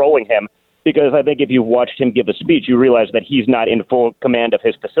 whoever's controlling him, because I think if you watched him give a speech, you realize that he's not in full command of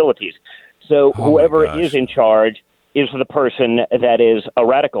his facilities. So whoever is in charge is the person that is a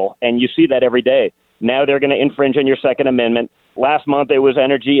radical, and you see that every day. Now they're going to infringe on your Second Amendment. Last month it was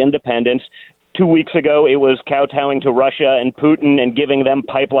energy independence. 2 weeks ago it was kowtowing to Russia and Putin and giving them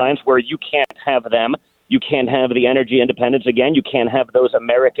pipelines where you can't have them. You can't have the energy independence again. You can't have those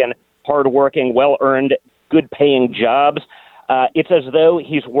American, hardworking, well-earned, good-paying jobs. It's as though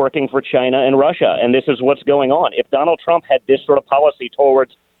he's working for China and Russia, and this is what's going on. If Donald Trump had this sort of policy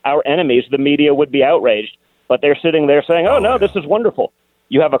towards our enemies, the media would be outraged. But they're sitting there saying, oh, no, this is wonderful.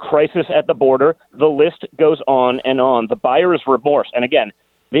 You have a crisis at the border. The list goes on and on. The buyer's remorse. And again,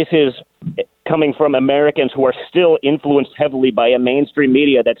 this is coming from Americans who are still influenced heavily by a mainstream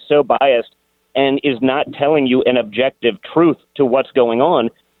media that's so biased and is not telling you an objective truth to what's going on.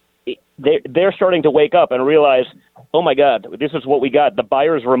 They're starting to wake up and realize, oh, my God, this is what we got. The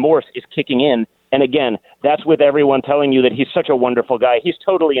buyer's remorse is kicking in. And again, that's with everyone telling you that he's such a wonderful guy. He's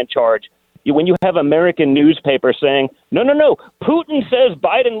totally in charge. When you have American newspapers saying, no, Putin says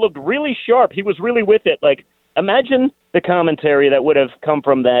Biden looked really sharp. He was really with it. Like, imagine the commentary that would have come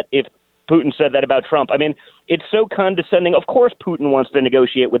from that if Putin said that about Trump. I mean, it's so condescending. Of course Putin wants to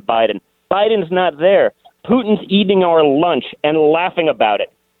negotiate with Biden. Biden's not there. Putin's eating our lunch and laughing about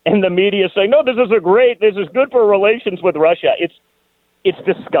it. And the media is saying, no, this is good for relations with Russia. It's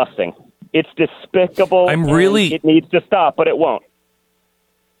disgusting. It's despicable. It needs to stop, but it won't.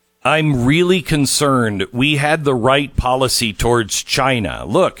 I'm really concerned. We had the right policy towards China.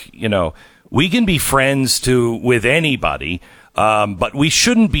 Look, we can be friends with anybody, but we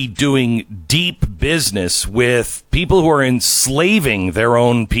shouldn't be doing deep business with people who are enslaving their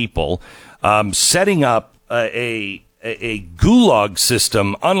own people, setting up a gulag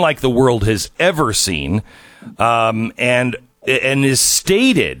system unlike the world has ever seen, and and is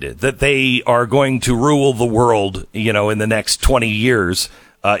stated that they are going to rule the world, in the next 20 years,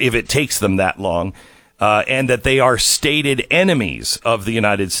 if it takes them that long, and that they are stated enemies of the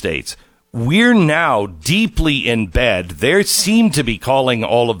United States. We're now deeply in bed. They seem to be calling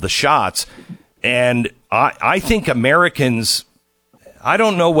all of the shots. And I think Americans, I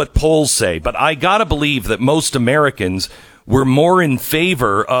don't know what polls say, but I got to believe that most Americans were more in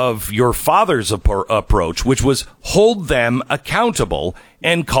favor of your father's approach, which was hold them accountable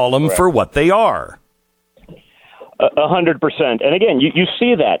and call them for what they are. 100%. And again, you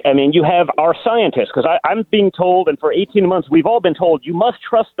see that. I mean, you have our scientists, because I'm being told, and for 18 months, we've all been told, you must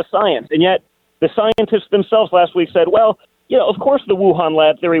trust the science. And yet the scientists themselves last week said, well, of course the Wuhan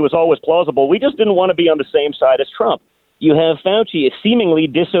lab theory was always plausible. We just didn't want to be on the same side as Trump. You have Fauci seemingly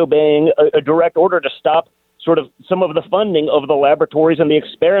disobeying a direct order to stop sort of some of the funding of the laboratories and the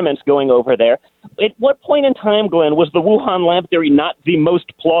experiments going over there. At what point in time, Glenn, was the Wuhan lab theory not the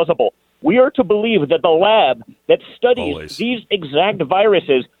most plausible? We are to believe that the lab that studies these exact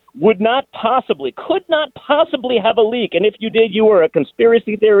viruses could not possibly have a leak. And if you did, you were a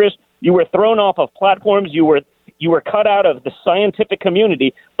conspiracy theorist. You were thrown off of platforms. You were cut out of the scientific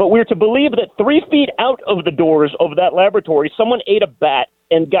community. But we're to believe that 3 feet out of the doors of that laboratory, someone ate a bat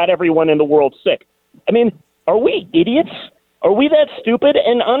and got everyone in the world sick. I mean, are we idiots? Are we that stupid?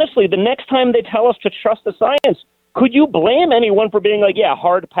 And honestly, the next time they tell us to trust the science, could you blame anyone for being like, yeah,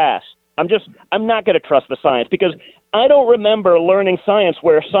 hard pass? I'm not going to trust the science, because I don't remember learning science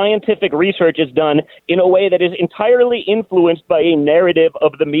where scientific research is done in a way that is entirely influenced by a narrative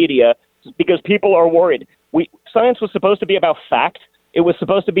of the media, because people are worried. Science was supposed to be about fact. It was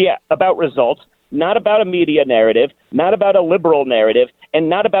supposed to be about results, not about a media narrative, not about a liberal narrative, and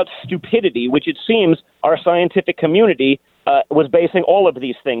not about stupidity, which it seems our scientific community was basing all of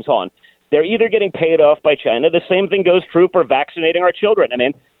these things on. They're either getting paid off by China. The same thing goes true for vaccinating our children. I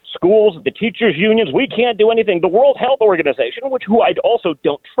mean, schools, the teachers' unions, we can't do anything. The World Health Organization, who I also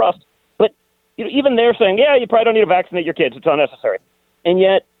don't trust, but even they're saying, yeah, you probably don't need to vaccinate your kids. It's unnecessary. And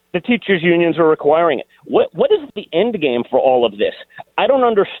yet the teachers' unions are requiring it. What is the end game for all of this? I don't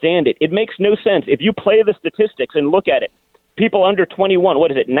understand it. It makes no sense. If you play the statistics and look at it, people under 21,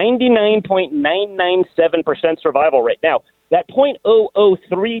 99.997% survival rate. Now, that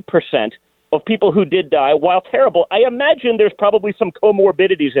 0.003% of people who did die, while terrible, I imagine there's probably some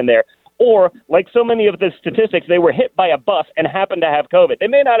comorbidities in there. Or, like so many of the statistics, they were hit by a bus and happened to have COVID. They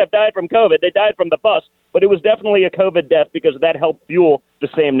may not have died from COVID. They died from the bus, but it was definitely a COVID death because that helped fuel the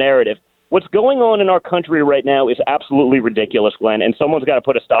same narrative. What's going on in our country right now is absolutely ridiculous, Glenn, and someone's got to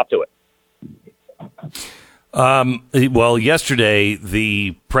put a stop to it. Well, yesterday,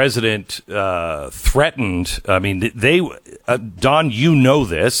 the president threatened, Don, you know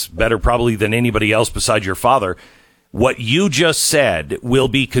this better probably than anybody else besides your father. What you just said will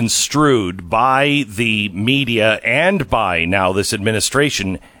be construed by the media and by now this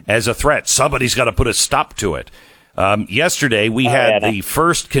administration as a threat. Somebody's got to put a stop to it. Yesterday, we had the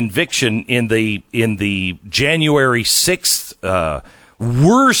first conviction in the January 6th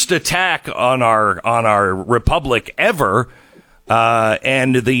worst attack on our republic ever,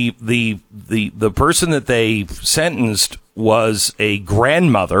 and the person that they sentenced was a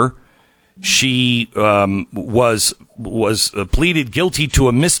grandmother. She was pleaded guilty to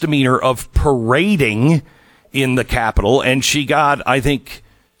a misdemeanor of parading in the Capitol, and she got, I think,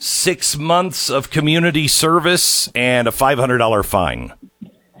 6 months of community service and a $500 fine.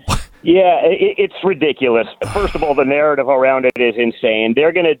 Yeah, it's ridiculous. First of all, the narrative around it is insane.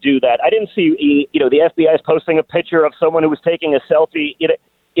 They're going to do that. I didn't see, the FBI is posting a picture of someone who was taking a selfie.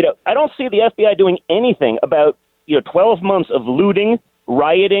 I don't see the FBI doing anything about, 12 months of looting,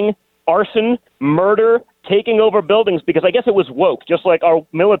 rioting, arson, murder, taking over buildings, because I guess it was woke, just like our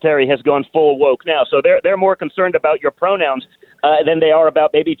military has gone full woke now. So they're more concerned about your pronouns than they are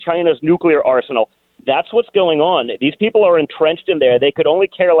about maybe China's nuclear arsenal. That's what's going on. These people are entrenched in there. They could only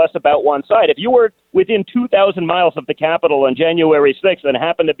care less about one side. If you were within 2,000 miles of the Capitol on January 6th and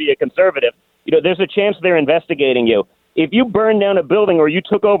happened to be a conservative, there's a chance they're investigating you. If you burned down a building or you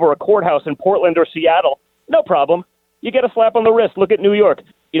took over a courthouse in Portland or Seattle, no problem. You get a slap on the wrist. Look at New York.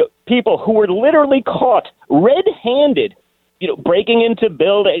 People who were literally caught red-handed, breaking into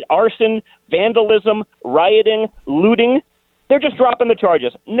building, arson, vandalism, rioting, looting, they're just dropping the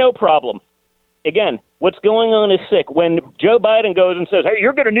charges. No problem. Again, what's going on is sick. When Joe Biden goes and says, hey,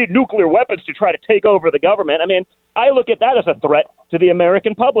 you're going to need nuclear weapons to try to take over the government, I look at that as a threat to the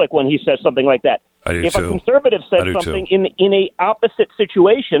American public when he says something like that. If a conservative said something in a opposite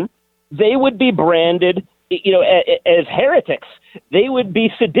situation, they would be branded, as heretics. They would be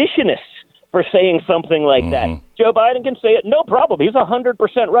seditionists. for saying something like that. Joe Biden can say it, no problem. He's 100%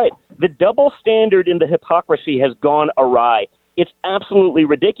 right. The double standard in the hypocrisy has gone awry. It's absolutely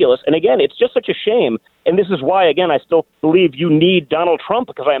ridiculous. And again, it's just such a shame. And this is why, again, I still believe you need Donald Trump,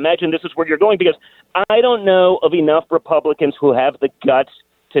 because I imagine this is where you're going, because I don't know of enough Republicans who have the guts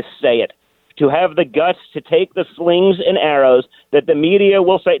to say it, to have the guts to take the slings and arrows that the media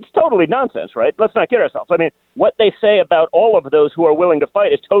will say. It's totally nonsense, right? Let's not kid ourselves. I mean, what they say about all of those who are willing to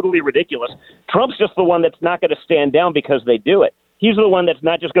fight is totally ridiculous. Trump's just the one that's not going to stand down because they do it. He's the one that's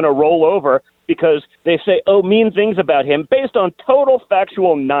not just going to roll over because they say, mean things about him based on total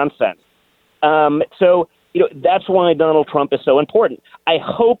factual nonsense. So, that's why Donald Trump is so important. I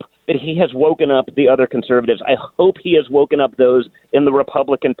hope that he has woken up the other conservatives. I hope he has woken up those in the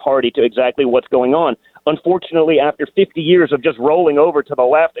Republican Party to exactly what's going on. Unfortunately, after 50 years of just rolling over to the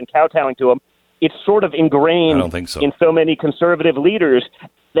left and kowtowing to him, it's sort of ingrained in so many conservative leaders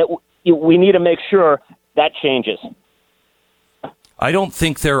that we need to make sure that changes. I don't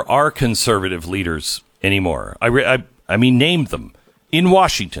think there are conservative leaders anymore. I mean, name them. In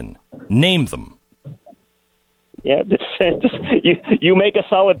Washington, name them. Yeah, you make a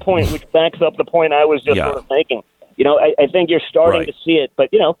solid point, which backs up the point I was just sort of making. I think you're starting to see it,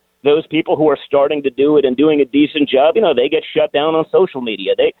 but, those people who are starting to do it and doing a decent job, they get shut down on social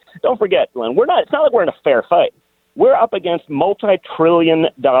media. Don't forget, Glenn, it's not like we're in a fair fight. We're up against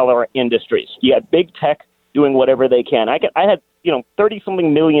multi-trillion-dollar industries. You have big tech doing whatever they can. I had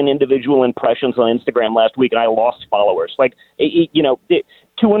 30-something million individual impressions on Instagram last week, and I lost followers.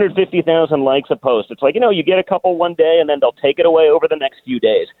 250,000 likes a post. It's like, you get a couple one day, and then they'll take it away over the next few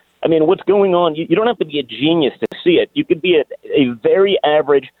days. I mean, what's going on? You don't have to be a genius to see it. You could be a very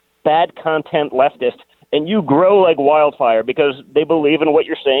average, bad content leftist, and you grow like wildfire because they believe in what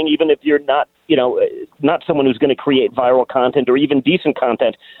you're saying, even if you're not, not someone who's going to create viral content or even decent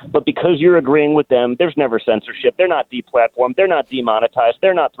content. But because you're agreeing with them, there's never censorship. They're not deplatformed. They're not demonetized.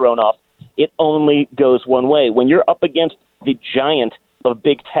 They're not thrown off. It only goes one way. When you're up against the giant of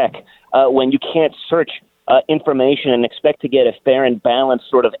big tech, when you can't search information and expect to get a fair and balanced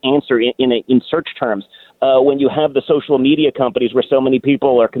sort of answer in search terms, when you have the social media companies where so many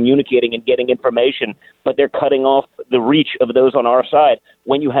people are communicating and getting information, but they're cutting off the reach of those on our side,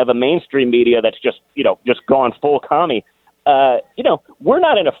 when you have a mainstream media that's just gone full commie, we're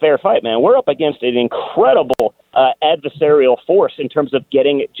not in a fair fight, man. We're up against an incredible adversarial force in terms of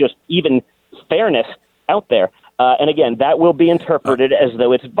getting just even fairness out there. And again, that will be interpreted as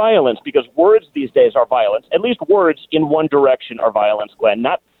though it's violence, because words these days are violence. At least words in one direction are violence, Glenn,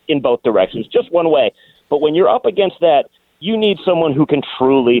 not in both directions, just one way. But when you're up against that, you need someone who can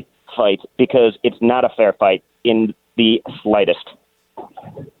truly fight, because it's not a fair fight in the slightest.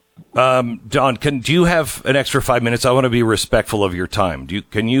 Don, do you have an extra 5 minutes? I want to be respectful of your time.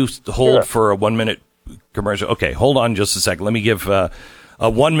 Can you hold for a 1 minute commercial? Okay, hold on just a second. Let me give a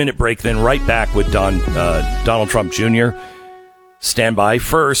 1 minute break, then right back with Donald Trump Jr. Stand by.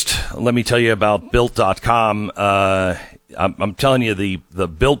 First, let me tell you about Built.com. I'm telling you, the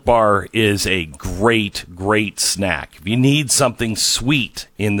Built Bar is a great, great snack. If you need something sweet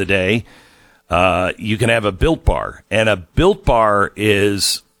in the day, you can have a Built Bar. And a Built Bar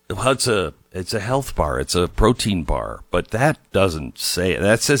is, it's a health bar. It's a protein bar. But that doesn't say it.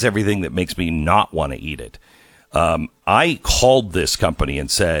 That says everything that makes me not want to eat it. I called this company and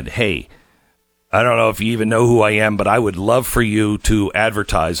said, hey, I don't know if you even know who I am, but I would love for you to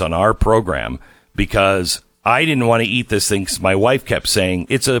advertise on our program, because I didn't want to eat this thing because my wife kept saying,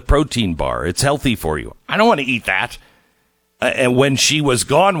 it's a protein bar. It's healthy for you. I don't want to eat that. And when she was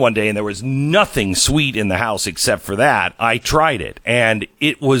gone one day and there was nothing sweet in the house except for that, I tried it, and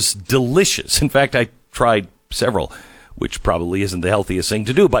it was delicious. In fact, I tried several, which probably isn't the healthiest thing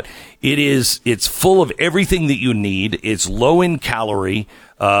to do, but it's full of everything that you need. It's low in calorie.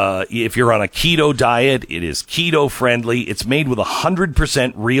 If you're on a keto diet, it is keto friendly. It's made with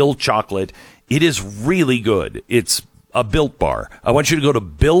 100% real chocolate. It is really good. It's a Built Bar. I want you to go to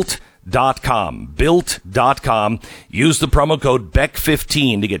Built.com. Built.com. Use the promo code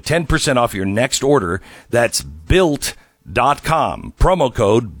BECK15 to get 10% off your next order. That's Built.com. Promo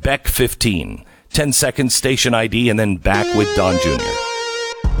code BECK15. 10 seconds, station ID, and then back with Don Jr.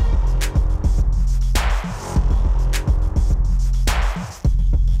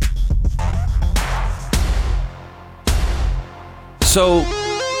 So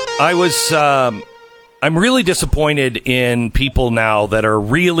I'm really disappointed in people now that are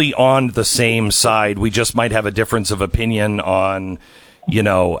really on the same side. We just might have a difference of opinion on,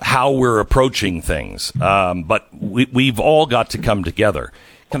 how we're approaching things. But we've all got to come together.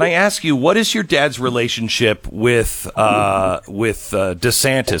 Can I ask you, what is your dad's relationship with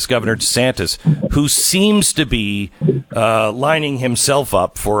DeSantis, Governor DeSantis, who seems to be lining himself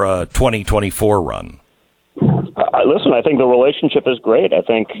up for a 2024 run? Listen, I think the relationship is great. I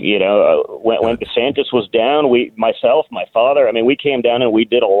think, when DeSantis was down, myself, my father, we came down and we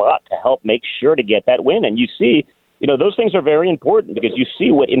did a lot to help make sure to get that win. And you see, those things are very important because you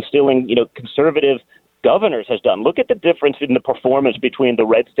see what instilling, conservative governors has done. Look at the difference in the performance between the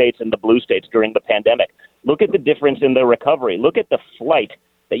red states and the blue states during the pandemic. Look at the difference in the recovery. Look at the flight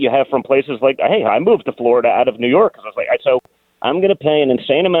that you have from places like, hey, I moved to Florida out of New York. I was like, so I'm going to pay an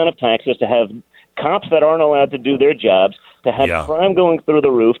insane amount of taxes to have cops that aren't allowed to do their jobs, to have crime going through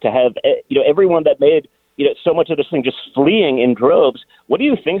the roof, to have everyone that made so much of this thing just fleeing in droves. What do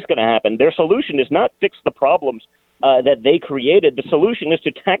you think's going to happen? Their solution is not fix the problems that they created. The solution is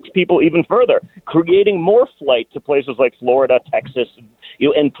to tax people even further, creating more flight to places like Florida, Texas,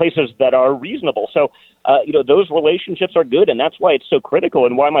 and places that are reasonable. So, those relationships are good, and that's why it's so critical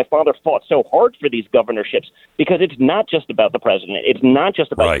and why my father fought so hard for these governorships, because it's not just about the president. It's not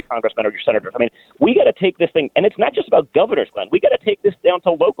just about your congressmen or your senators. We got to take this thing, and it's not just about governors, Glenn. We got to take this down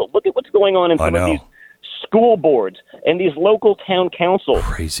to local. Look at what's going on in some of these school boards and these local town councils,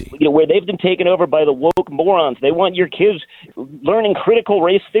 crazy, where they've been taken over by the woke morons. They want your kids learning critical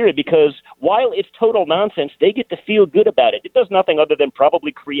race theory because while it's total nonsense, they get to feel good about it. It does nothing other than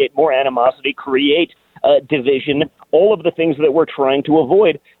probably create more animosity, create division, all of the things that we're trying to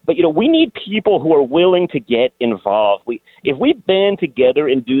avoid. But, we need people who are willing to get involved. If we band together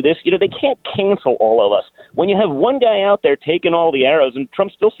and do this, they can't cancel all of us. When you have one guy out there taking all the arrows, and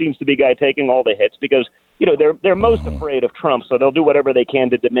Trump still seems to be the guy taking all the hits because, they're most afraid of Trump, so they'll do whatever they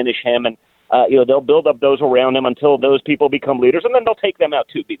can to diminish him, and, they'll build up those around him until those people become leaders, and then they'll take them out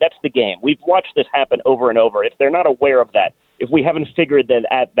too. That's the game. We've watched this happen over and over. If they're not aware of that, if we haven't figured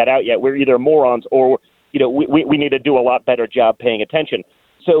that out yet, we're either morons or we need to do a lot better job paying attention.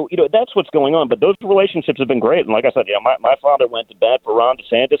 So, that's what's going on. But those relationships have been great. And like I said, my father went to bat for Ron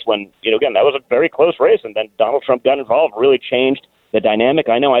DeSantis when, again, that was a very close race. And then Donald Trump got involved, really changed the dynamic.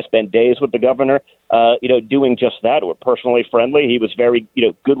 I know I spent days with the governor, doing just that. We're personally friendly. He was very,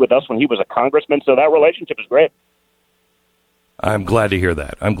 good with us when he was a congressman. So that relationship is great. I'm glad to hear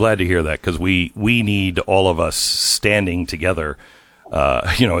that. Because we need all of us standing together.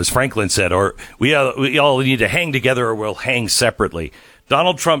 As Franklin said, or we all need to hang together or we'll hang separately.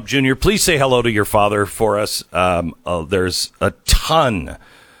 Donald Trump Jr., please say hello to your father for us. There's a ton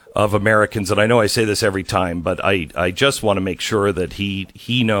of Americans, and I know I say this every time, but I just want to make sure that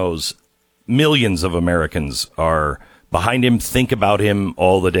he knows millions of Americans are behind him, think about him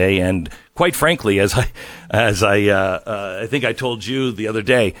all the day, and quite frankly, as I think I told you the other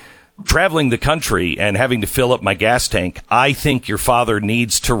day, traveling the country and having to fill up my gas tank, I think your father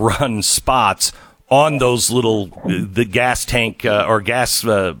needs to run spots on those the gas tank or gas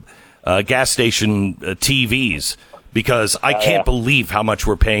station TVs, because I can't believe how much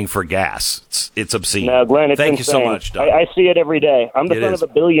we're paying for gas. It's obscene. No, Glenn, it's Thank insane. you so much, Doug. I see it every day. I'm the son of a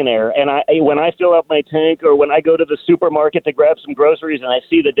billionaire, and when I fill up my tank or when I go to the supermarket to grab some groceries and I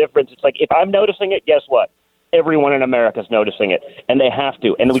see the difference, it's like, if I'm noticing it, guess what? Everyone in America is noticing it, and they have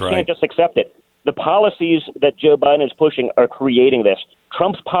to, and we can't just accept it. The policies that Joe Biden is pushing are creating this.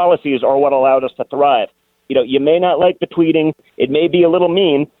 Trump's policies are what allowed us to thrive. You may not like the tweeting. It may be a little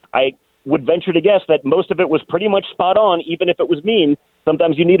mean. I would venture to guess that most of it was pretty much spot on, even if it was mean.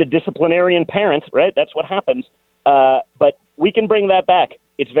 Sometimes you need a disciplinarian parent, right? That's what happens. But we can bring that back.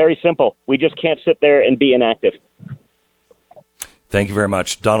 It's very simple. We just can't sit there and be inactive. Thank you very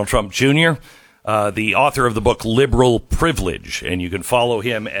much. Donald Trump Jr., the author of the book Liberal Privilege, and you can follow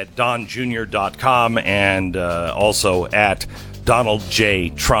him at donjr.com and also at Donald J.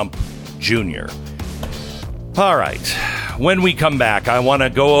 Trump Jr. All right. When we come back, I want to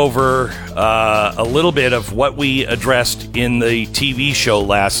go over a little bit of what we addressed in the TV show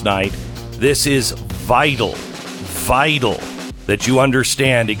last night. This is vital that you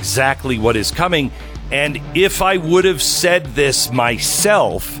understand exactly what is coming. And if I would have said this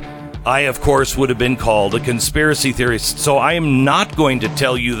myself, I, of course, would have been called a conspiracy theorist. So I am not going to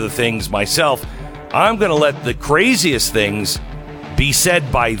tell you the things myself. I'm going to let the craziest things be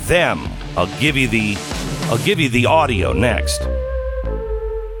said by them. I'll give you the audio next.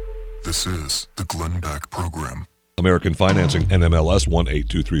 This is the Glenn Beck Program. American Financing, NMLS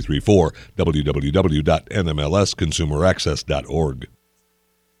 182334, www.nmlsconsumeraccess.org.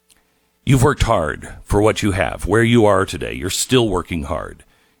 You've worked hard for what you have. Where you are today, you're still working hard.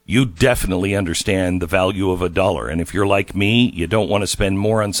 You definitely understand the value of $1. And if you're like me, you don't want to spend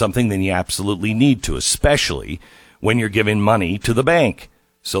more on something than you absolutely need to, especially when you're giving money to the bank.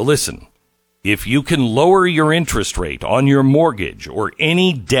 So listen, if you can lower your interest rate on your mortgage or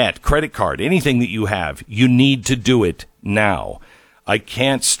any debt, credit card, anything that you have, you need to do it now. I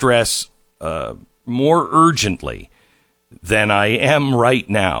can't stress more urgently than I am right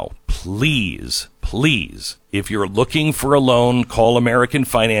now. Please, if you're looking for a loan, call American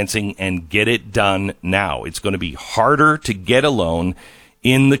Financing and get it done now. It's going to be harder to get a loan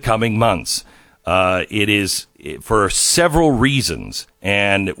in the coming months. It is for several reasons.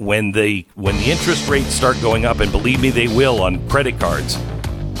 And when the interest rates start going up, and believe me, they will on credit cards,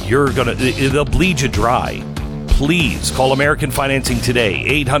 they'll bleed you dry. Please call American Financing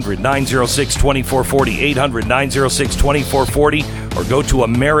today, 800-906-2440, 800-906-2440, or go to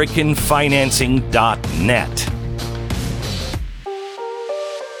AmericanFinancing.net.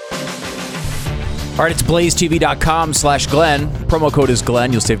 All right, it's blazetv.com/Glenn. Promo code is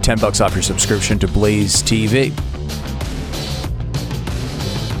Glenn. You'll save $10 off your subscription to Blaze TV.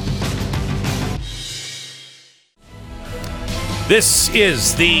 This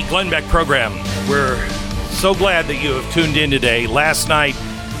is the Glenn Beck program. We're so glad that you have tuned in today. Last night,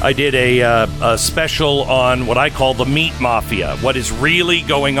 I did a special on what I call the meat mafia, what is really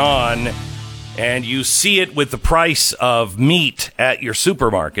going on. And you see it with the price of meat at your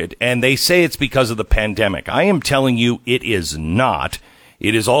supermarket, and they say it's because of the pandemic. I am telling you it is not.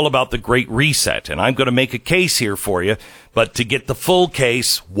 It is all about the Great Reset, and I'm going to make a case here for you. But to get the full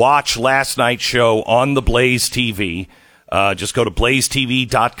case, watch last night's show on the Blaze TV. Just go to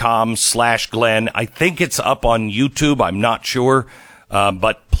blazetv.com/Glenn. I think it's up on YouTube. I'm not sure.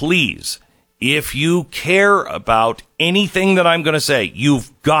 But please, if you care about anything that I'm going to say, you've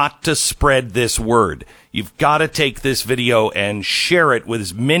got to spread this word. You've got to take this video and share it with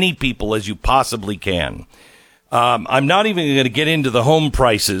as many people as you possibly can. I'm not even going to get into the home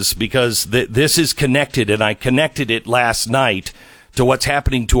prices because this is connected, and I connected it last night to what's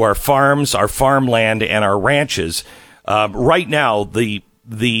happening to our farms, our farmland, and our ranches. Right now,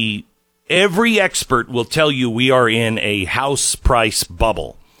 every expert will tell you we are in a house price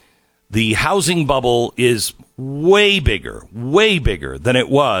bubble. The housing bubble is way bigger than it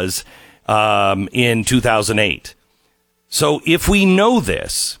was in 2008. So if we know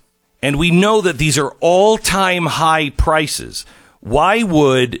this, and we know that these are all-time high prices, why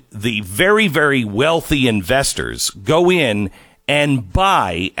would the very, very wealthy investors go in and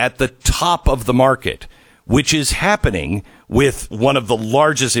buy at the top of the market, which is happening with one of the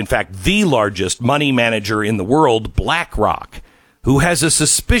largest, in fact, the largest money manager in the world, BlackRock, who has a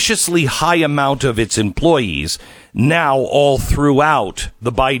suspiciously high amount of its employees now all throughout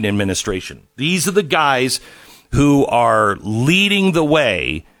the Biden administration. These are the guys who are leading the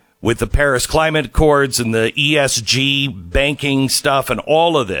way with the Paris Climate Accords and the ESG banking stuff and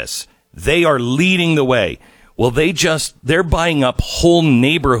all of this. They are leading the way. Well, they're buying up whole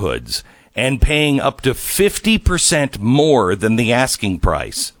neighborhoods and paying up to 50% more than the asking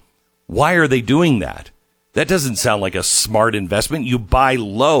price. Why are they doing that? That doesn't sound like a smart investment. You buy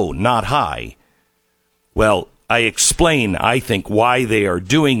low, not high. Well, I explain, I think, why they are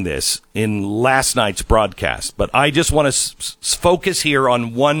doing this in last night's broadcast. But I just want to focus here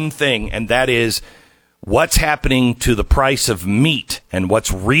on one thing, and that is what's happening to the price of meat and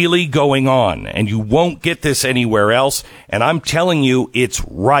what's really going on. And you won't get this anywhere else. And I'm telling you, it's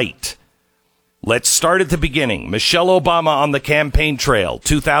right. Let's start at the beginning. Michelle Obama on the campaign trail,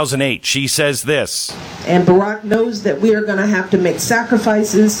 2008. She says this. And Barack knows that we are going to have to make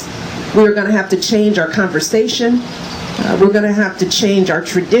sacrifices. We are going to have to change our conversation. We're going to have to change our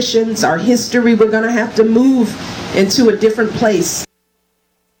traditions, our history. We're going to have to move into a different place.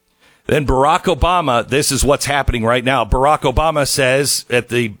 Then Barack Obama, this is what's happening right now. Barack Obama says at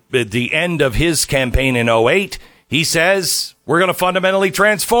the end of his campaign in 2008, he says, we're going to fundamentally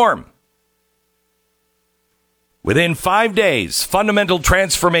transform. Within 5 days, fundamental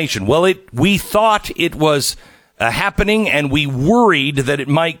transformation. Well, we thought it was happening, and we worried that it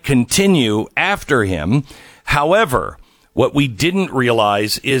might continue after him. However, what we didn't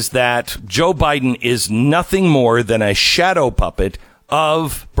realize is that Joe Biden is nothing more than a shadow puppet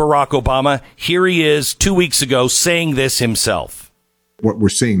of Barack Obama. Here he is 2 weeks ago saying this himself. What we're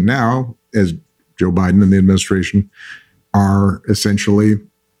seeing now as Joe Biden and the administration are essentially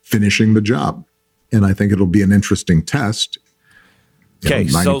finishing the job. And I think it'll be an interesting test. Okay,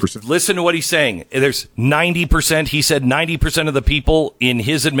 so listen to what he's saying. There's 90%. He said 90% of the people in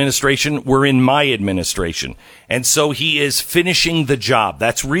his administration were in my administration. And so he is finishing the job.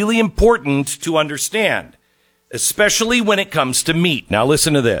 That's really important to understand, especially when it comes to meat. Now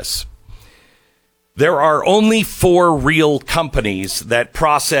listen to this. There are only 4 real companies that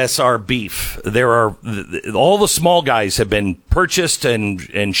process our beef. There are all the small guys have been purchased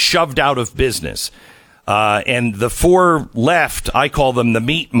and shoved out of business. And the 4 left, I call them the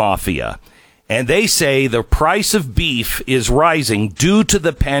meat mafia. And they say the price of beef is rising due to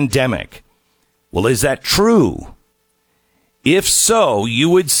the pandemic. Well, is that true? If so, you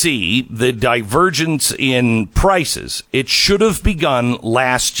would see the divergence in prices. It should have begun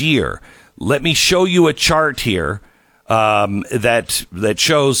last year. Let me show you a chart here that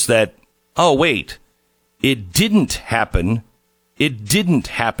shows that, oh, wait, it didn't happen. It didn't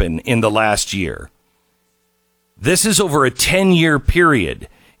happen in the last year. This is over a 10-year period.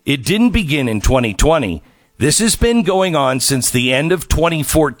 It didn't begin in 2020. This has been going on since the end of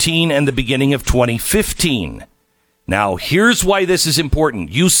 2014 and the beginning of 2015. Now, here's why this is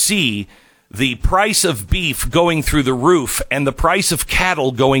important. You see the price of beef going through the roof and the price of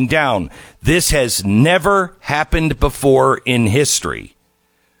cattle going down. This has never happened before in history.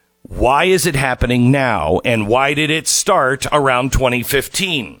 Why is it happening now? And why did it start around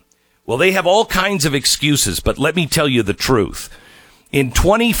 2015? Well, they have all kinds of excuses, but let me tell you the truth. In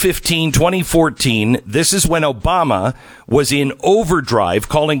 2015, 2014, this is when Obama was in overdrive,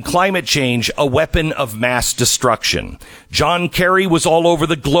 calling climate change a weapon of mass destruction. John Kerry was all over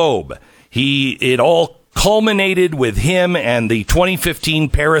the globe. It all culminated with him and the 2015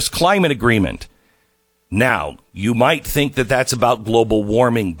 Paris Climate Agreement. Now, you might think that that's about global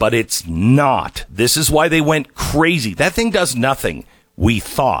warming, but it's not. This is why they went crazy. That thing does nothing, we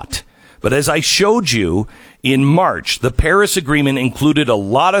thought. But as I showed you in March, the Paris Agreement included a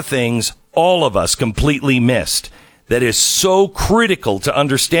lot of things all of us completely missed that is so critical to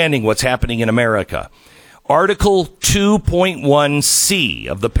understanding what's happening in America. Article 2.1c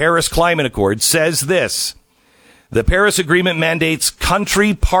of the Paris Climate Accord says this: the Paris Agreement mandates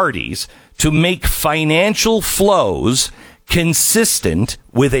country parties to make financial flows consistent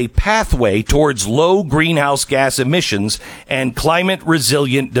with a pathway towards low greenhouse gas emissions and climate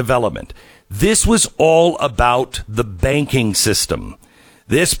resilient development. This was all about the banking system.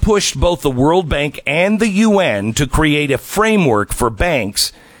 This pushed both the World Bank and the UN to create a framework for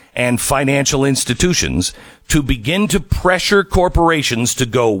banks and financial institutions to begin to pressure corporations to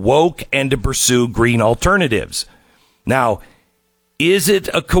go woke and to pursue green alternatives. Now, is it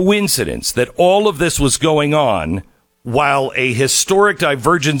a coincidence that all of this was going on while a historic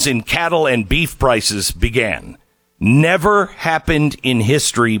divergence in cattle and beef prices began? Never happened in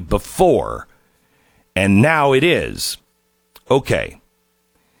history before, and now it is. Okay.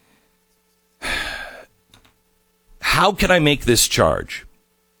 How can I make this charge?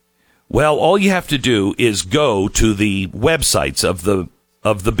 Well, all you have to do is go to the websites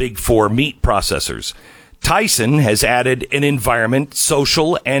of the big 4 meat processors. Tyson has added an environment,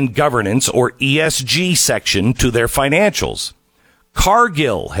 social, and governance, or ESG, section to their financials.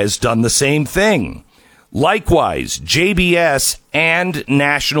 Cargill has done the same thing. Likewise, JBS and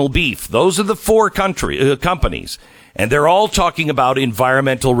National Beef. Those are the 4 companies, and they're all talking about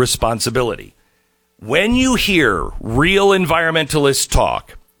environmental responsibility. When you hear real environmentalists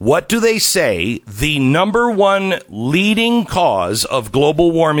talk, what do they say the number 1 leading cause of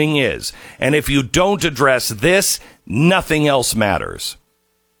global warming is? And if you don't address this, nothing else matters.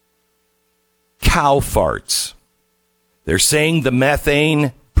 Cow farts. They're saying the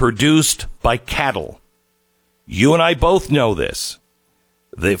methane produced by cattle. You and I both know this.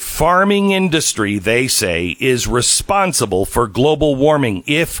 The farming industry, they say, is responsible for global warming.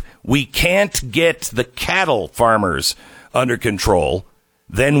 If we can't get the cattle farmers under control,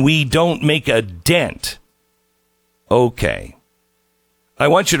 then we don't make a dent. Okay. I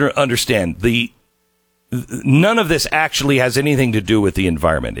want you to understand, none of this actually has anything to do with the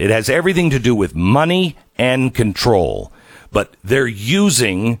environment. It has everything to do with money and control. But they're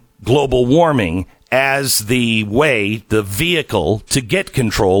using global warming as the vehicle to get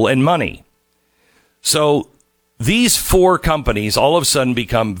control and money. So these 4 companies all of a sudden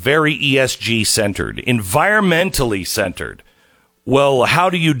become very ESG centered, environmentally centered. Well, how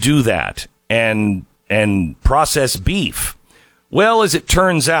do you do that and process beef? Well, as it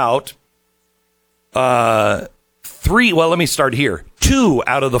turns out, 2 out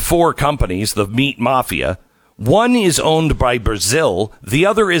of the 4 companies, the meat mafia, one is owned by Brazil. The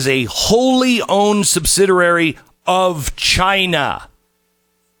other is a wholly owned subsidiary of China.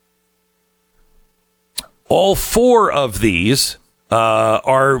 All 4 of these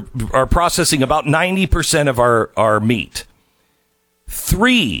are processing about 90% of our meat.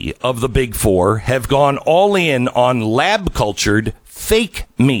 3 of the big 4 have gone all in on lab-cultured fake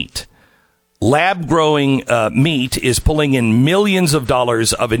meat. Lab-growing meat is pulling in millions of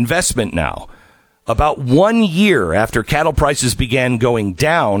dollars of investment now. About 1 year after cattle prices began going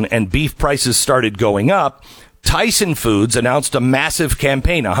down and beef prices started going up, Tyson Foods announced a massive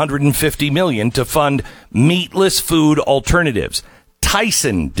campaign, $150 million, to fund meatless food alternatives.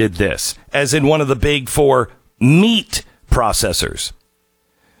 Tyson did this, as in one of the big four meat processors.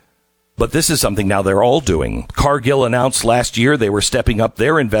 But this is something now they're all doing. Cargill announced last year they were stepping up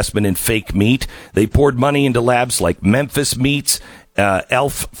their investment in fake meat. They poured money into labs like Memphis Meats,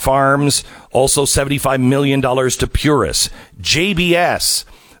 Elf Farms, also $75 million to Purus. JBS,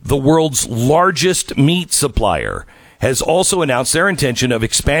 the world's largest meat supplier, has also announced their intention of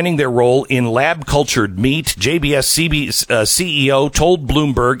expanding their role in lab-cultured meat. JBS CEO told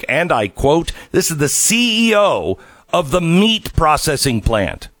Bloomberg, and I quote, this is the CEO of the meat processing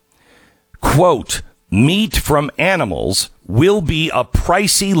plant, quote, meat from animals will be a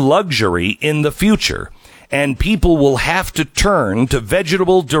pricey luxury in the future, and people will have to turn to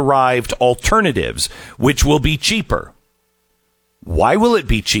vegetable-derived alternatives, which will be cheaper. Why will it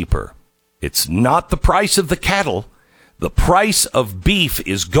be cheaper? It's not the price of the cattle. The price of beef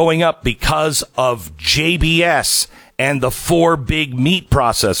is going up because of JBS and the four big meat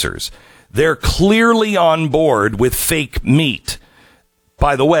processors. They're clearly on board with fake meat.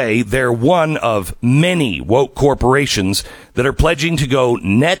 By the way, they're one of many woke corporations that are pledging to go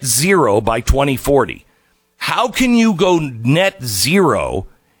net zero by 2040. How can you go net zero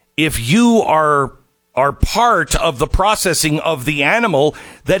if you are part of the processing of the animal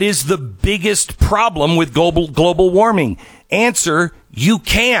that is the biggest problem with global warming? Answer, you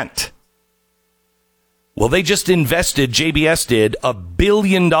can't. Well, they just invested, JBS did, $1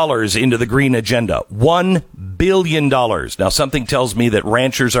 billion into the green agenda. $1 billion. Now, something tells me that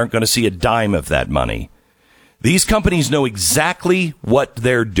ranchers aren't going to see a dime of that money. These companies know exactly what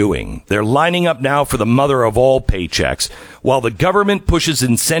they're doing. They're lining up now for the mother of all paychecks, while the government pushes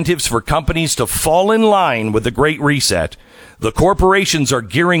incentives for companies to fall in line with the Great Reset. The corporations are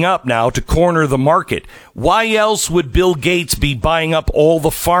gearing up now to corner the market. Why else would Bill Gates be buying up all the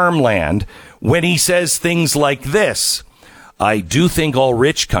farmland when he says things like this? I do think all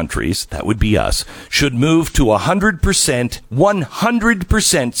rich countries, that would be us, should move to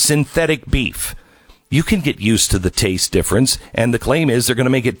 100% synthetic beef. You can get used to the taste difference, and the claim is they're going to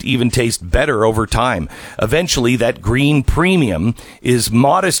make it even taste better over time. Eventually, that green premium is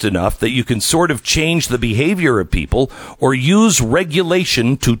modest enough that you can sort of change the behavior of people or use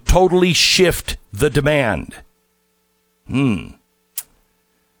regulation to totally shift the demand.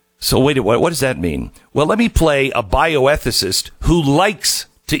 So wait, what does that mean? Well, let me play a bioethicist who likes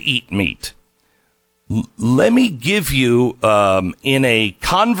to eat meat. Let me give you, in a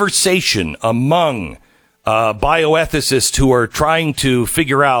conversation among bioethicists who are trying to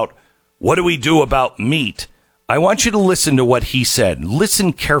figure out what do we do about meat, I want you to listen to what he said.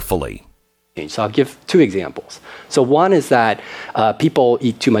 Listen carefully. So I'll give two examples. So one is that people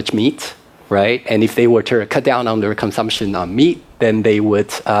eat too much meat, right? And if they were to cut down on their consumption on meat, then they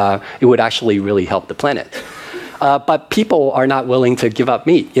would it would actually really help the planet. But people are not willing to give up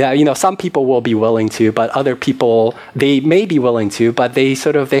meat. Yeah, some people will be willing to, but other people, they may be willing to, but they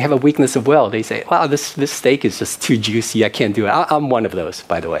have a weakness of will. They say, wow, this steak is just too juicy. I can't do it. I'm one of those,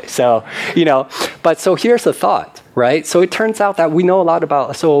 by the way. So, but so here's the thought, right? So it turns out that we know a lot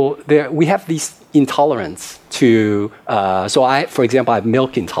about, we have these intolerance to, for example, I have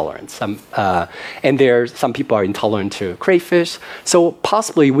milk intolerance. And some people are intolerant to crayfish. So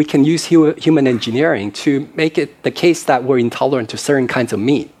possibly we can use human engineering to make it the case that we're intolerant to certain kinds of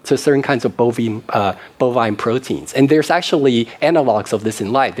meat, to certain kinds of bovine proteins. And there's actually analogs of this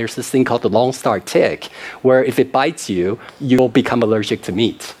in life. There's this thing called the Lone Star tick, where if it bites you, you will become allergic to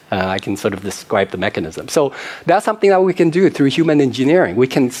meat. I can sort of describe the mechanism. So that's something that we can do through human engineering. We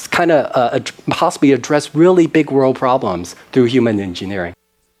can kind of possibly address really big world problems through human engineering.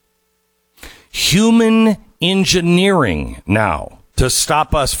 Human engineering now to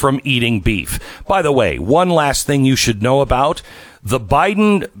stop us from eating beef. By the way, one last thing you should know about the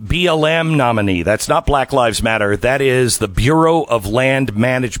Biden BLM nominee. That's not Black Lives Matter. That is the Bureau of Land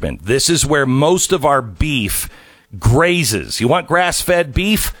Management. This is where most of our beef grazes. You want grass-fed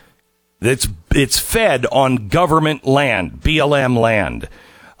beef? It's fed on government land, BLM land.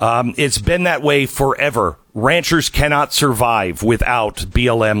 It's been that way forever. Ranchers cannot survive without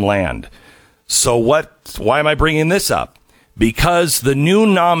BLM land. So why am I bringing this up? Because the new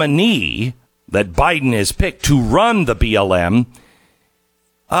nominee that Biden has picked to run the BLM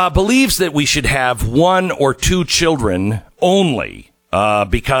believes that we should have 1 or 2 children only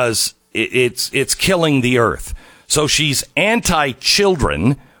because it's killing the earth. So she's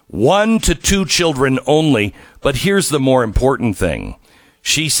anti-children, 1 to 2 children only. But here's the more important thing.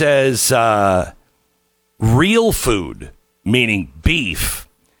 She says real food, meaning beef,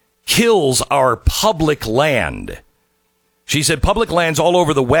 kills our public land. She said public lands all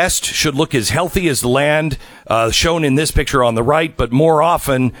over the West should look as healthy as the land shown in this picture on the right, but more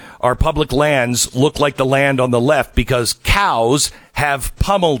often our public lands look like the land on the left because cows have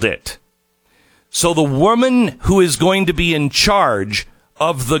pummeled it. So the woman who is going to be in charge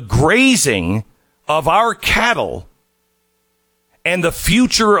of the grazing of our cattle and the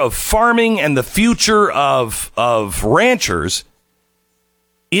future of farming and the future of ranchers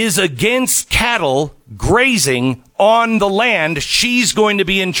is against cattle grazing on the land she's going to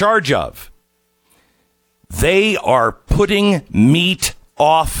be in charge of. They are putting meat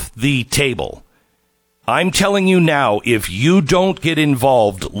off the table. I'm telling you now, if you don't get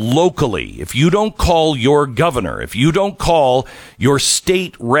involved locally, if you don't call your governor, if you don't call your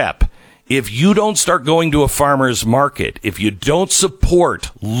state rep, if you don't start going to a farmer's market, if you don't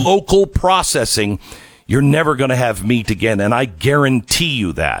support local processing, you're never going to have meat again, and I guarantee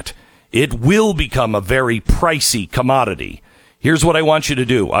you that. It will become a very pricey commodity. Here's what I want you to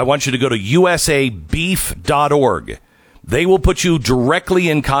do. I want you to go to usabeef.org. They will put you directly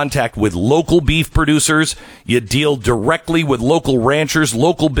in contact with local beef producers. You deal directly with local ranchers,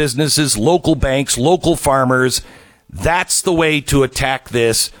 local businesses, local banks, local farmers. That's the way to attack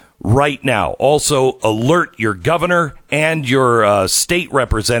this right now. Also, alert your governor and your state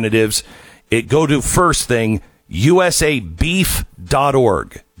representatives. Go to first thing, usabeef.org.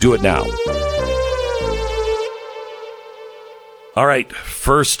 Do it now. All right.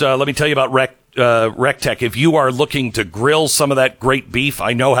 First, let me tell you about RecTech. If you are looking to grill some of that great beef,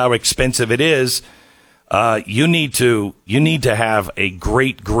 I know how expensive it is. You need to have a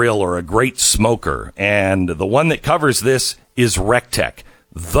great grill or a great smoker. And the one that covers this is RecTech.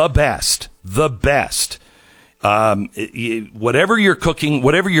 The best. Whatever you're cooking,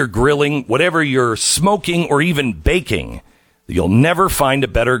 whatever you're grilling, whatever you're smoking or even baking, you'll never find a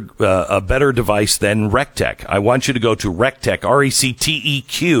better device than RecTech. I want you to go to RecTech,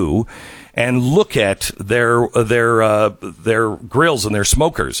 RecTeq, and look at their grills and their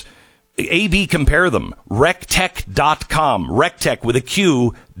smokers. A/B compare them. RecTech.com. RecTech with a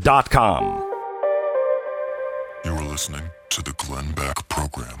Q.com. You're listening to the Glenn Beck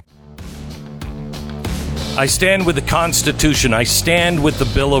Program. I stand with the Constitution. I stand with the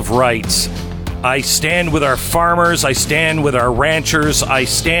Bill of Rights. I stand with our farmers. I stand with our ranchers. I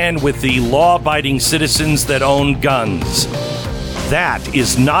stand with the law-abiding citizens that own guns. That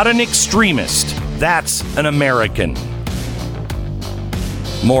is not an extremist. That's an American.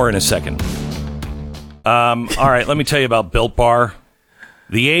 More in a second. All right, let me tell you about Built Bar.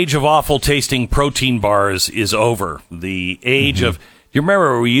 The age of awful-tasting protein bars is over. The age of... You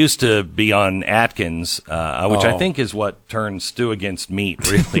remember we used to be on Atkins, which I think is what turned stew against meat,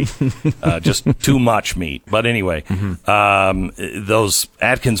 really. Just too much meat. But anyway, those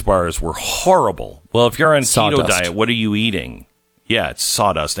Atkins bars were horrible. Well, if you're on keto diet, what are you eating? Yeah, it's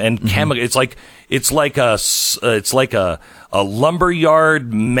sawdust and chemical. It's like a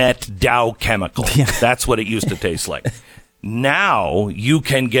lumberyard met Dow chemical. Yeah. That's what it used to taste like. Now you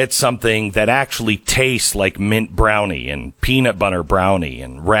can get something that actually tastes like mint brownie and peanut butter brownie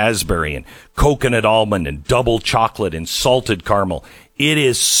and raspberry and coconut almond and double chocolate and salted caramel. It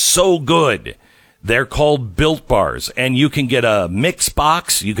is so good. They're called Built Bars, and you can get a mix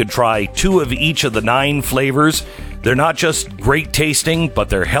box. You could try 2 of each of the 9 flavors. They're not just great tasting, but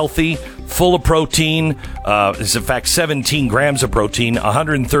they're healthy, full of protein. It's in fact 17 grams of protein,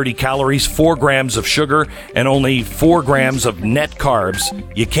 130 calories, 4 grams of sugar, and only 4 grams of net carbs.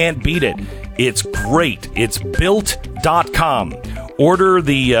 You can't beat it. It's great. It's built.com. Order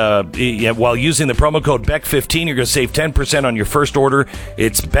while using the promo code BECK15, you're going to save 10% on your first order.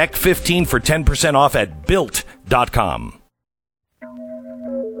 It's BECK15 for 10% off at built.com.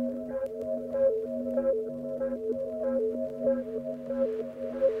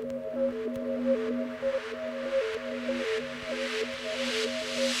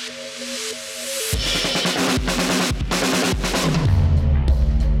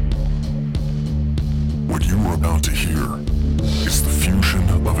 What you are about to hear is the fusion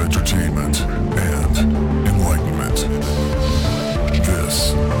of entertainment and enlightenment.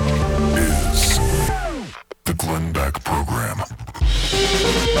 This is the Glenn Beck Program.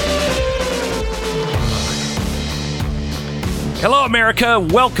 Hello, America.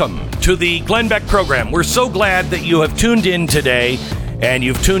 Welcome to the Glenn Beck Program. We're so glad that you have tuned in today, and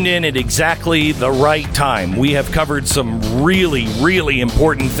you've tuned in at exactly the right time. We have covered some really, really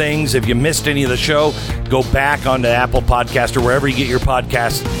important things. If you missed any of the show, go back onto Apple Podcast or wherever you get your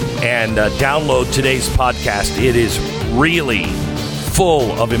podcasts and download today's podcast. It is really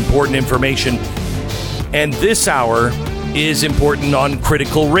full of important information. And this hour is important on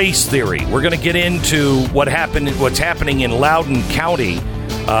critical race theory. We're going to get into what's happening in Loudoun County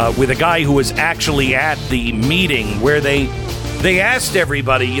with a guy who was actually at the meeting where they asked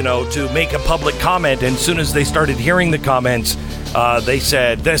everybody, to make a public comment. And as soon as they started hearing the comments, they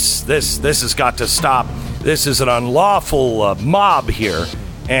said, this has got to stop. This is an unlawful mob here.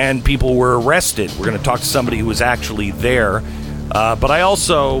 And people were arrested. We're going to talk to somebody who was actually there. But I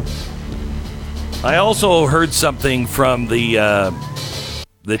also heard something from the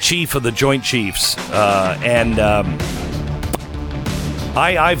chief of the Joint Chiefs, and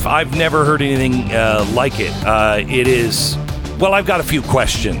I've never heard anything like it. It is, well, I've got a few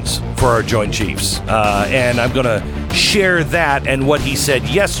questions for our Joint Chiefs, and I'm going to share that and what he said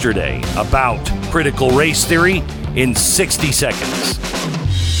yesterday about critical race theory in 60 seconds.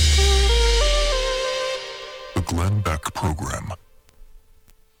 The Glenn Beck Program.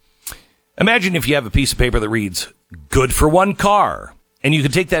 Imagine if you have a piece of paper that reads, good for one car, and you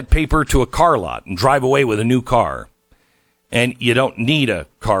can take that paper to a car lot and drive away with a new car. And you don't need a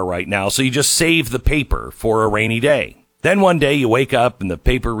car right now, so you just save the paper for a rainy day. Then one day you wake up and the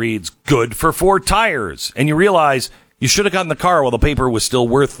paper reads, good for 4 tires, and you realize you should have gotten the car while the paper was still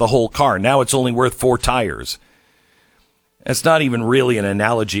worth the whole car. Now it's only worth 4 tires. That's not even really an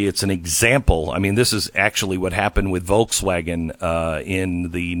analogy. It's an example. I mean, this is actually what happened with Volkswagen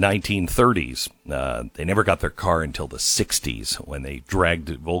in the 1930s. They never got their car until the 60s when they dragged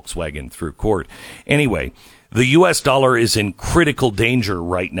Volkswagen through court. Anyway, the U.S. dollar is in critical danger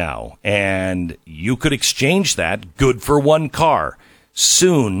right now, and you could exchange that good for one car.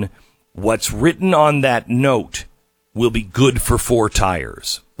 Soon, what's written on that note will be good for 4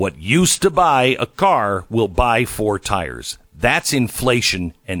 tires. What used to buy a car will buy 4 tires. That's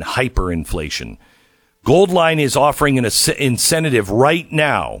inflation and hyperinflation. Goldline is offering an incentive right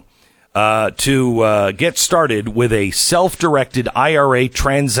now to get started with a self-directed IRA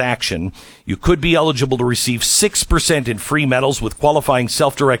transaction. You could be eligible to receive 6% in free metals with qualifying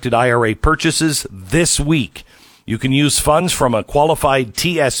self-directed IRA purchases this week. You can use funds from a qualified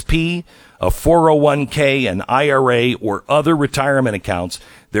TSP, a 401k, an IRA, or other retirement accounts.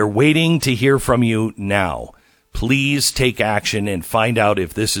 They're waiting to hear from you now. Please take action and find out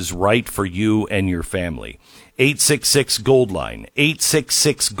if this is right for you and your family. 866-GOLDLINE,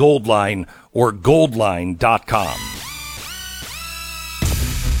 866-GOLDLINE, or goldline.com.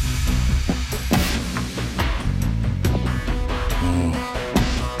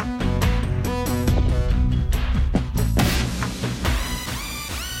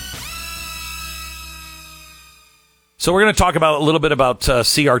 So we're going to talk about a little bit about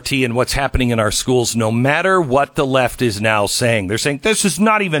CRT and what's happening in our schools, no matter what the left is now saying. They're saying this is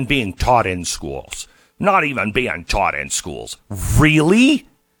not even being taught in schools. Not even being taught in schools. Really?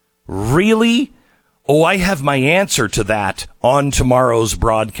 Really? Oh, I have my answer to that on tomorrow's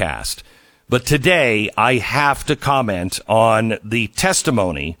broadcast. But today, I have to comment on the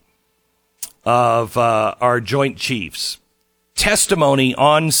testimony of our Joint Chiefs. Testimony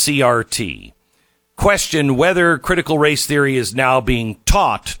on CRT. Question whether critical race theory is now being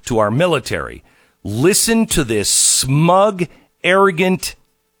taught to our military. Listen to this smug, arrogant,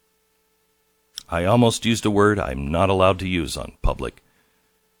 I almost used a word I'm not allowed to use on public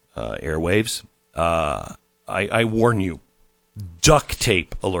airwaves. I warn you, duct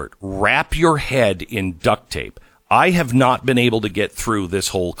tape alert. Wrap your head in duct tape. I have not been able to get through this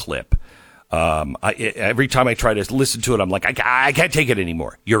whole clip. Every time I try to listen to it, I'm like, I can't take it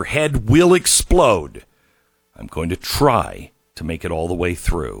anymore. Your head will explode. I'm going to try to make it all the way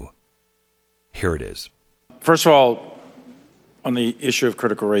through. Here it is. First of all, on the issue of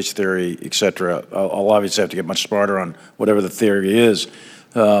critical race theory, et cetera, I'll obviously have to get much smarter on whatever the theory is.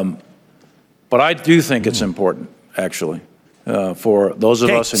 But I do think it's important, actually, for those of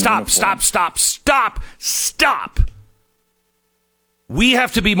us in uniform. Stop. We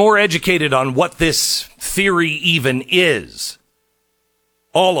have to be more educated on what this theory even is.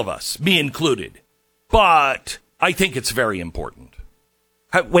 All of us, me included. But I think it's very important.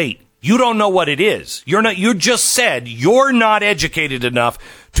 Wait, you don't know what it is. You just said you're not educated enough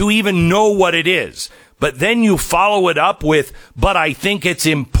to even know what it is. But then you follow it up with, but I think it's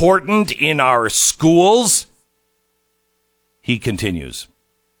important in our schools. He continues.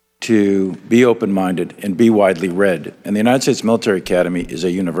 To be open-minded and be widely read. And the United States Military Academy is a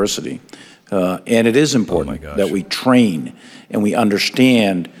university. And it is important that we train and we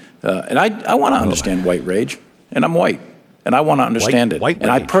understand. And I want to understand white rage. And I'm white. And I want to understand it. And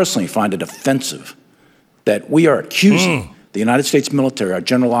I personally find it offensive that we are accusing the United States military, our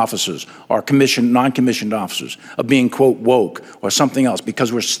general officers, our commissioned, non-commissioned officers, of being, quote, woke or something else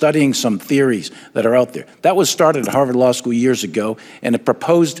because we're studying some theories that are out there. That was started at Harvard Law School years ago, and it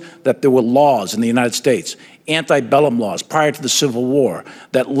proposed that there were laws in the United States, antebellum laws prior to the Civil War,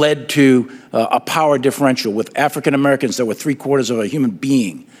 that led to a power differential with African Americans that were 3/4 of a human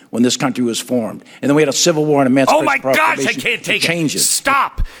being when this country was formed. And then we had a Civil War and Emancipation Proclamation. Oh my gosh, I can't take it.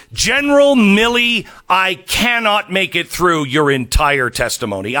 Stop. General Milley, I cannot make it through your entire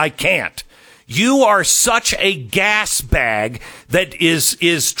testimony. I can't. You are such a gas bag that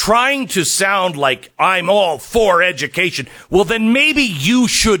is trying to sound like I'm all for education. Well, then maybe you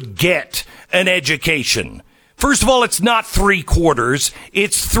should get an education. First of all, it's not 3/4,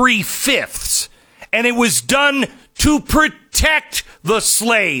 it's 3/5. And it was done to protect the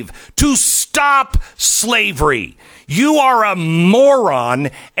slave, to stop slavery. You are a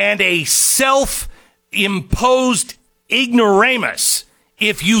moron and a self-imposed ignoramus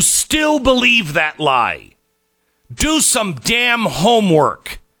if you still believe that lie. Do some damn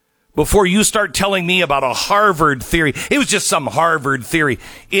homework before you start telling me about a Harvard theory. It was just some Harvard theory.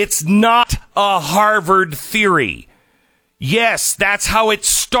 It's not a Harvard theory. Yes, that's how it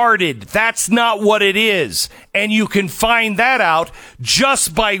started. That's not what it is. And you can find that out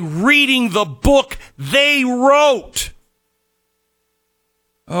just by reading the book they wrote.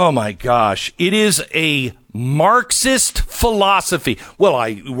 Oh my gosh. It is a Marxist philosophy. Well,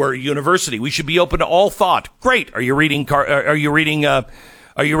 we're a university. We should be open to all thought. Great. Are you reading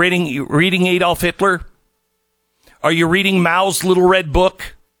Adolf Hitler? Are you reading Mao's Little Red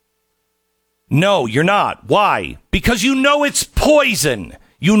Book? No, you're not. Why? Because you know it's poison.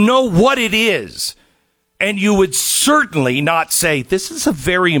 You know what it is. And you would certainly not say, this is a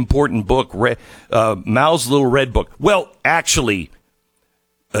very important book, Mao's Little Red Book. Well, actually,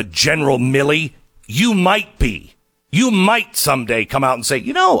 General Milley, you might be. You might someday come out and say,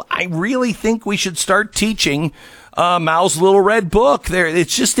 I really think we should start teaching Mao's Little Red Book.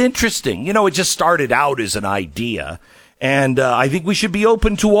 It's just interesting. It just started out as an idea. And I think we should be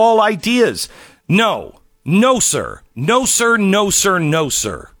open to all ideas. No, sir. No, sir. No, sir. No,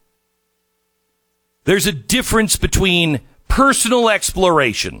 sir. There's a difference between personal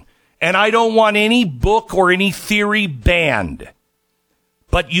exploration, and I don't want any book or any theory banned.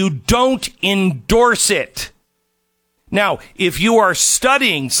 But you don't endorse it. Now, if you are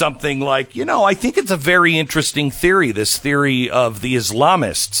studying something like, I think it's a very interesting theory, this theory of the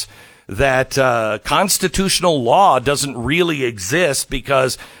Islamists, that constitutional law doesn't really exist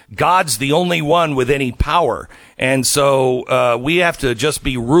because God's the only one with any power. And so we have to just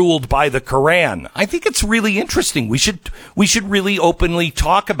be ruled by the Quran. I think it's really interesting. We should really openly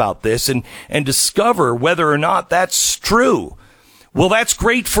talk about this and discover whether or not that's true. Well, that's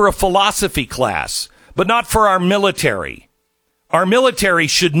great for a philosophy class, but not for our military. Our military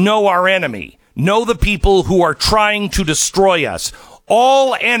should know our enemy, know the people who are trying to destroy us.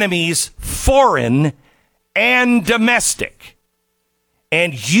 All enemies, foreign and domestic.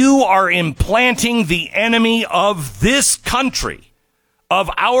 And you are implanting the enemy of this country, of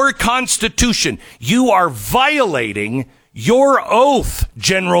our Constitution. You are violating your oath,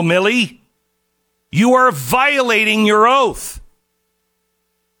 General Milley. You are violating your oath.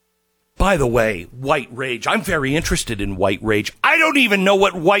 By the way, white rage. I'm very interested in white rage. I don't even know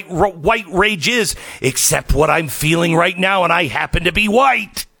what white rage is, except what I'm feeling right now, and I happen to be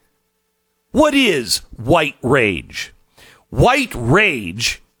white. What is white rage? White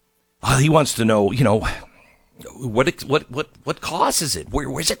rage, he wants to know, what causes it?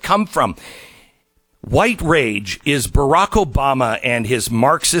 Where's it come from? White rage is Barack Obama and his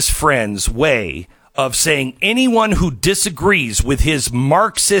Marxist friends' way of saying anyone who disagrees with his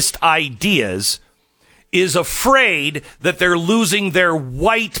Marxist ideas is afraid that they're losing their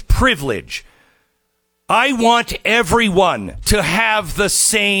white privilege. I want everyone to have the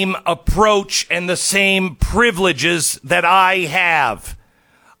same approach and the same privileges that I have.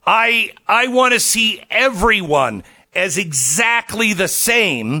 I want to see everyone as exactly the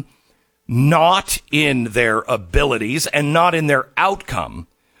same, not in their abilities and not in their outcome.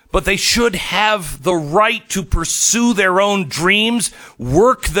 But they should have the right to pursue their own dreams,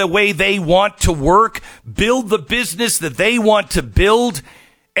 work the way they want to work, build the business that they want to build,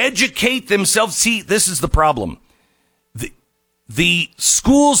 educate themselves. See, this is the problem. The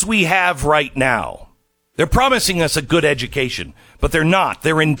schools we have right now, they're promising us a good education, but they're not.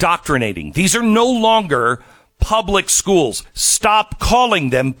 They're indoctrinating. These are no longer public schools. Stop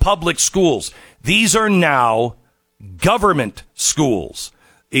calling them public schools. These are now government schools.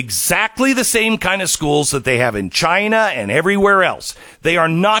 Exactly the same kind of schools that they have in China and everywhere else. They are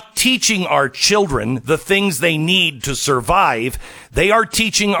not teaching our children the things they need to survive. They are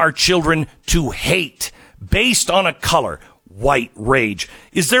teaching our children to hate based on a color. White rage.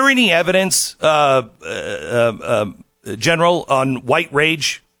 Is there any evidence, General, on white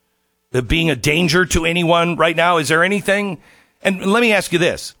rage being a danger to anyone right now? Is there anything? And let me ask you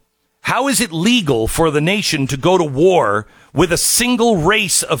this. How is it legal for the nation to go to war with a single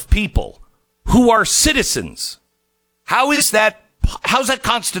race of people who are citizens? How's that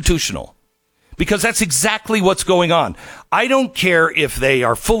constitutional? Because that's exactly what's going on. I don't care if they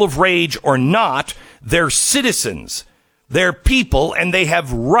are full of rage or not. They're citizens. They're people, and they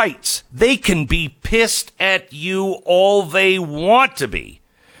have rights. They can be pissed at you all they want to be.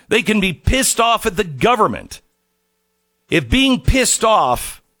 They can be pissed off at the government. If being pissed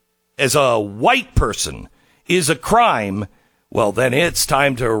off as a white person is a crime, well, then it's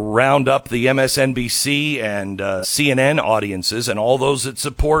time to round up the MSNBC and CNN audiences and all those that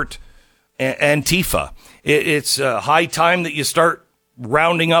support Antifa. It's high time that you start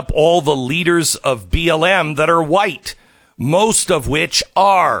rounding up all the leaders of BLM that are white, most of which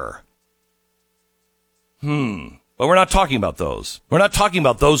are. But we're not talking about those. We're not talking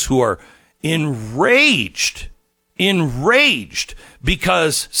about those who are enraged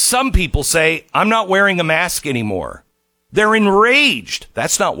because some people say, I'm not wearing a mask anymore. They're enraged.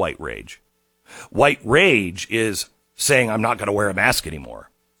 That's not white rage. White rage is saying, I'm not going to wear a mask anymore.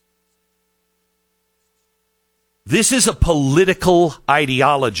 This is a political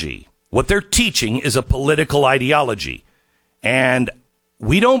ideology. What they're teaching is a political ideology. And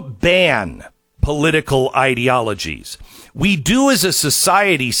we don't ban political ideologies. We do as a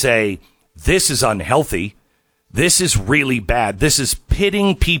society say, this is unhealthy. This is really bad. This is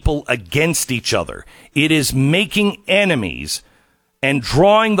pitting people against each other. It is making enemies and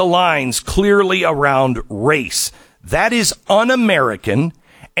drawing the lines clearly around race. That is un-American,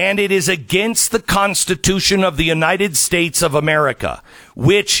 and it is against the Constitution of the United States of America,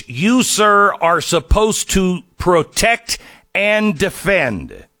 which you, sir, are supposed to protect and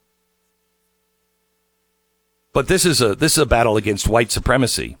defend. But this is a battle against white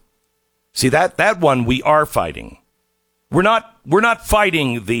supremacy. See, that one we are fighting. We're not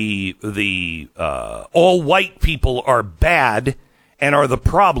fighting the all white people are bad and are the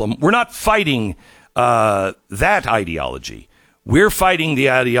problem. We're not fighting that ideology. We're fighting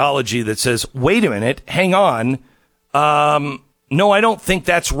the ideology that says, wait a minute, hang on. No, I don't think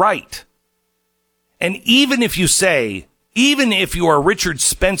that's right. And even if you are Richard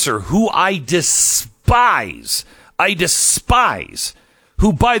Spencer, who I despise,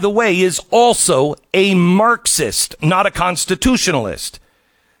 who, by the way, is also a Marxist, not a constitutionalist.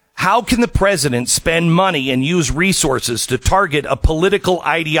 How can the president spend money and use resources to target a political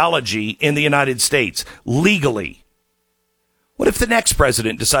ideology in the United States legally? What if the next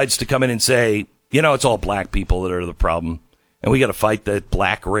president decides to come in and say, it's all black people that are the problem, and we got to fight that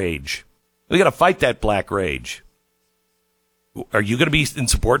black rage? We got to fight that black rage. Are you going to be in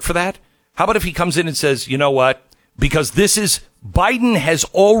support for that? How about if he comes in and says, you know what? Because Biden has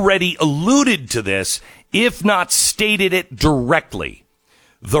already alluded to this, if not stated it directly.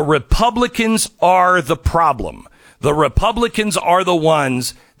 The Republicans are the problem. The Republicans are the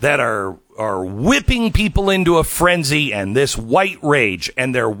ones that are whipping people into a frenzy and this white rage,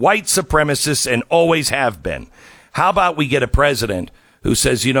 and they're white supremacists and always have been. How about we get a president who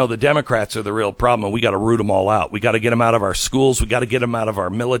says, the Democrats are the real problem and we got to root them all out. We got to get them out of our schools. We got to get them out of our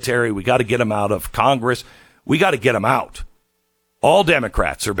military. We got to get them out of Congress. We got to get them out. All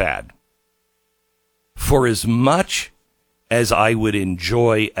Democrats are bad. For as much as I would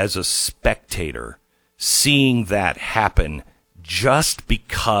enjoy as a spectator seeing that happen, just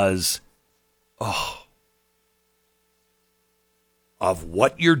because of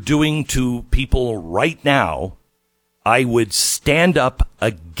what you're doing to people right now, I would stand up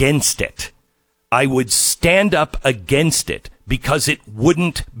against it. I would stand up against it because it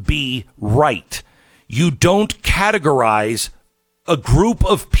wouldn't be right. You don't categorize a group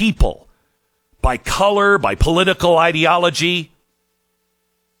of people by color, by political ideology.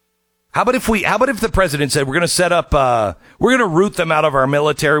 How about if the president said we're going to set up, we're going to root them out of our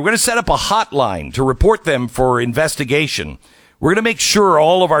military. We're going to set up a hotline to report them for investigation. We're going to make sure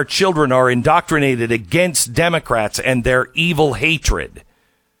all of our children are indoctrinated against Democrats and their evil hatred.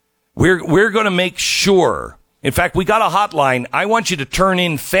 We're going to make sure. In fact, we got a hotline. I want you to turn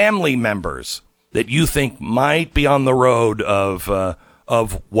in family members that you think might be on the road of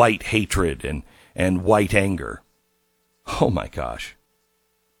white hatred and white anger. Oh my gosh.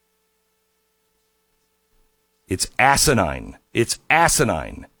 It's asinine. It's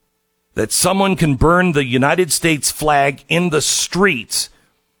asinine that someone can burn the United States flag in the streets,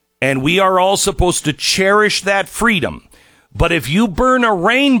 and we are all supposed to cherish that freedom. But if you burn a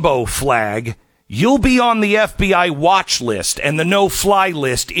rainbow flag, you'll be on the FBI watch list and the no-fly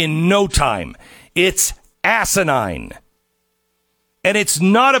list in no time. It's asinine. And it's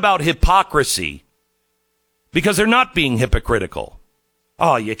not about hypocrisy, because they're not being hypocritical.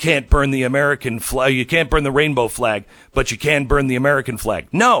 Oh, you can't burn the American flag, you can't burn the rainbow flag, but you can burn the American flag.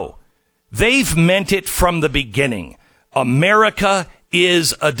 No, they've meant it from the beginning. America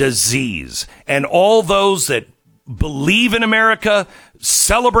is a disease, and all those that believe in America,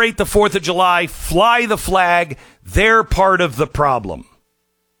 celebrate the 4th of July, fly the flag, they're part of the problem.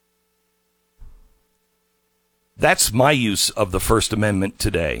 That's my use of the First Amendment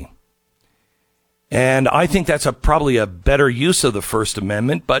today. And I think that's probably a better use of the First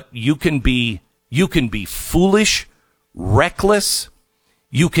Amendment, but you can be foolish, reckless.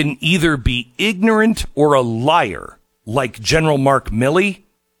 You can either be ignorant or a liar, like General Mark Milley,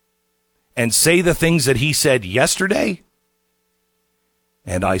 and say the things that he said yesterday.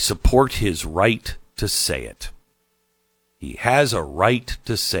 And I support his right to say it. He has a right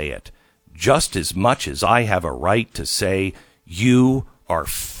to say it, just as much as I have a right to say you are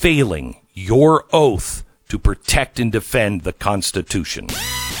failing your oath to protect and defend the Constitution.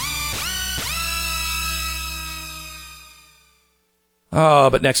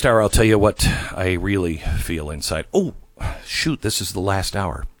 But next hour, I'll tell you what I really feel inside. Oh, shoot, this is the last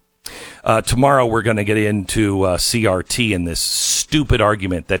hour. Tomorrow, we're going to get into CRT and this stupid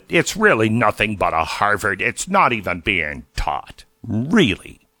argument that it's really nothing but a Harvard. It's not even being taught.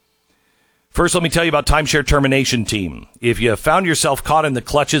 Really. First, let me tell you about Timeshare Termination Team. If you found yourself caught in the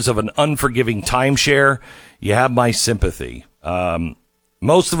clutches of an unforgiving timeshare, you have my sympathy.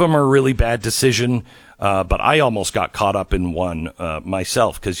 Most of them are a really bad decision, but I almost got caught up in one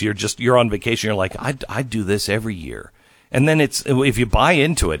myself, because you're on vacation. You're like, I do this every year. And then if you buy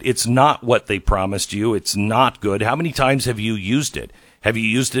into it, it's not what they promised you. It's not good. How many times have you used it? Have you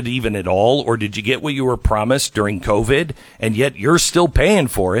used it even at all? Or did you get what you were promised during COVID, and yet you're still paying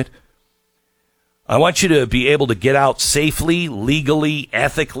for it? I want you to be able to get out safely, legally,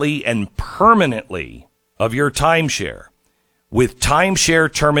 ethically, and permanently of your timeshare with Timeshare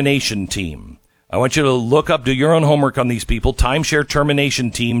Termination Team. I want you to do your own homework on these people,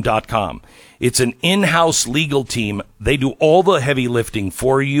 timeshareterminationteam.com. It's an in-house legal team. They do all the heavy lifting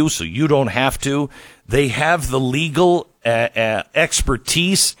for you, so you don't have to. They have the legal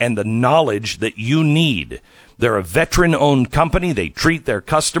expertise and the knowledge that you need. They're a veteran-owned company. They treat their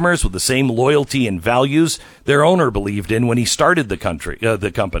customers with the same loyalty and values their owner believed in when he started the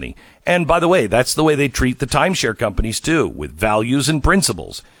company. And by the way, that's the way they treat the timeshare companies too, with values and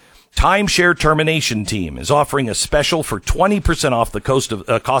principles. Timeshare Termination Team is offering a special for 20% off the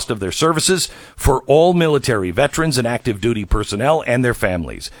cost of their services for all military veterans and active duty personnel and their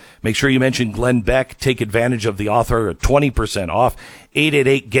families. Make sure you mention Glenn Beck. Take advantage of the offer at 20% off.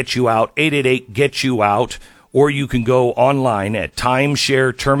 888-GET-YOU-OUT, 888-GET-YOU-OUT. Or you can go online at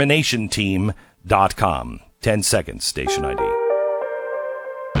timeshareterminationteam.com. 10 seconds, station ID.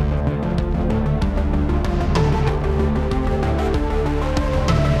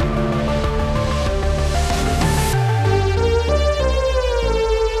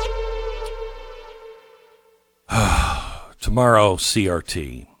 Tomorrow,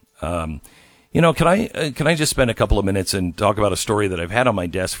 CRT. Can I just spend a couple of minutes and talk about a story that I've had on my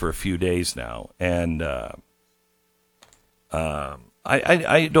desk for a few days now? And I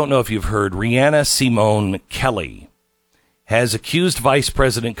don't know if you've heard, Rhianna Simone Kelly has accused Vice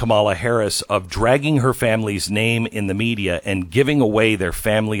President Kamala Harris of dragging her family's name in the media and giving away their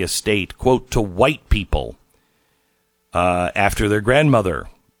family estate, quote, to white people after their grandmother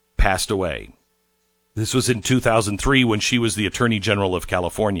passed away. This was in 2003 when she was the Attorney General of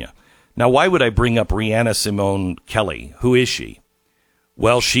California. Now, why would I bring up Rhianna Simone Kelly? Who is she?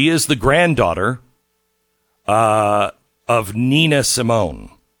 Well, she is the granddaughter of Nina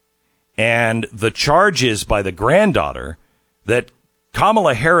Simone. And the charge is by the granddaughter that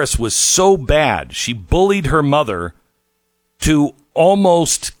Kamala Harris was so bad, she bullied her mother to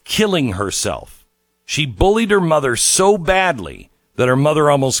almost killing herself. She bullied her mother so badly that her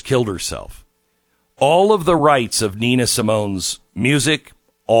mother almost killed herself. All of the rights of Nina Simone's music,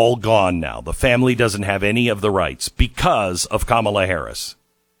 all gone now. The family doesn't have any of the rights because of Kamala Harris.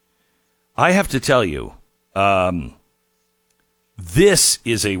 I have to tell you, this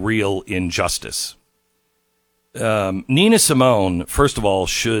is a real injustice. Nina Simone, first of all,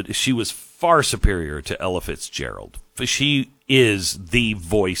 she was far superior to Ella Fitzgerald. She is the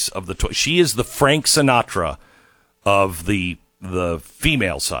voice of the she is the Frank Sinatra of the the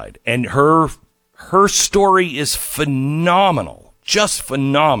female side. And her story is phenomenal, just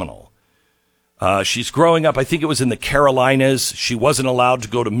phenomenal. She's growing up, I think it was in the Carolinas. She wasn't allowed to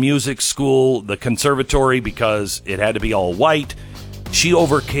go to music school, the conservatory, because it had to be all white. She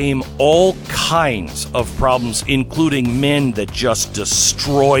overcame all kinds of problems, including men that just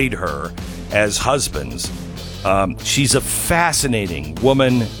destroyed her as husbands. She's a fascinating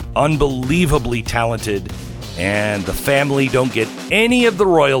woman, unbelievably talented, and the family don't get any of the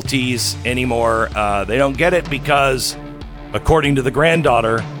royalties anymore. They don't get it because, according to the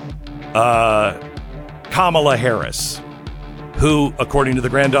granddaughter, Kamala Harris, who, according to the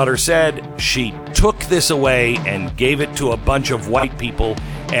granddaughter, said she took this away and gave it to a bunch of white people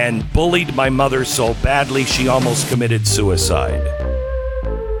and bullied my mother so badly she almost committed suicide.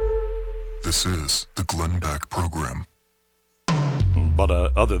 This is the Glenn Beck Program. But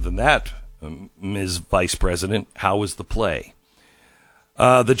other than that, Ms. Vice President, how was the play?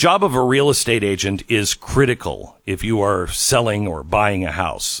 The job of a real estate agent is critical if you are selling or buying a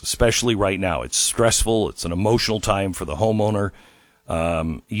house, especially right now. It's stressful. It's an emotional time for the homeowner.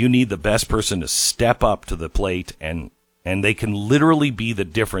 You need the best person to step up to the plate, and they can literally be the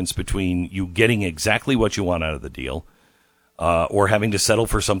difference between you getting exactly what you want out of the deal or having to settle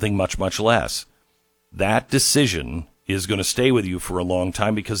for something much, much less. That decision is going to stay with you for a long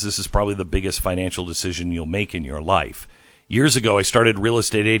time because this is probably the biggest financial decision you'll make in your life. Years ago, I started Real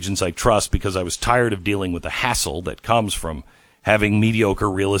Estate Agents I Trust because I was tired of dealing with the hassle that comes from having mediocre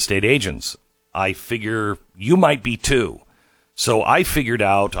real estate agents. I figure you might be too. So I figured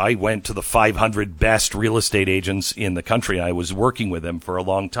out, I went to the 500 best real estate agents in the country. I was working with them for a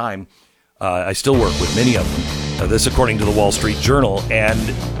long time. I still work with many of them. This according to the Wall Street Journal. And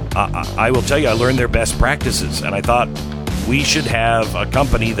I will tell you, I learned their best practices. And I thought we should have a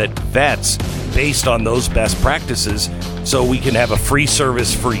company that vets based on those best practices so we can have a free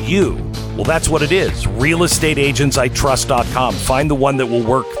service for you. Well, that's what it is. realestateagentsitrust.com. Find the one that will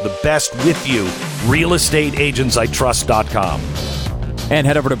work the best with you. realestateagentsitrust.com. And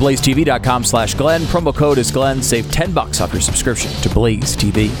head over to blazetv.com/Glenn. Promo code is Glenn. Save $10 off your subscription to Blaze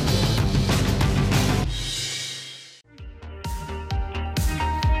TV.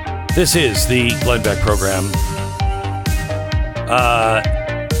 This is the Glenn Beck Program.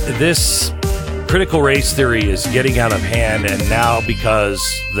 This critical race theory is getting out of hand, and now because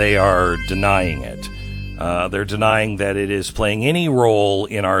they are denying it. They're denying that it is playing any role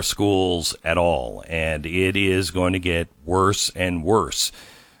in our schools at all, and it is going to get worse and worse.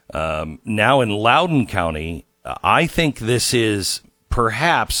 Now in Loudoun County, I think this is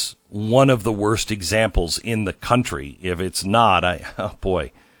perhaps one of the worst examples in the country. If it's not,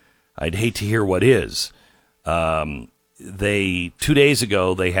 I'd hate to hear what is. 2 days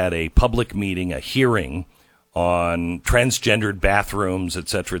ago, they had a public meeting, a hearing on transgendered bathrooms, et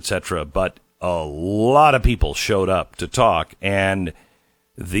cetera, but a lot of people showed up to talk, and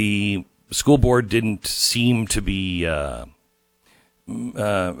the school board didn't seem to be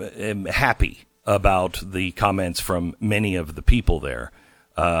happy about the comments from many of the people there.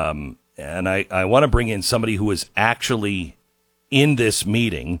 And I want to bring in somebody who was actually in this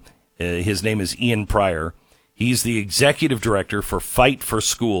meeting. His name is Ian Pryor. He's the executive director for Fight for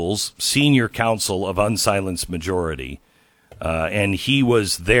Schools, Senior Counsel of Unsilenced Majority. And he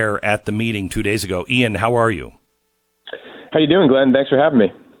was there at the meeting 2 days ago. Ian, how are you? How you doing, Glenn? Thanks for having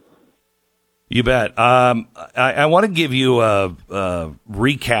me. You bet. I want to give you a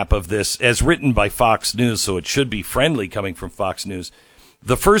recap of this as written by Fox News, so it should be friendly coming from Fox News.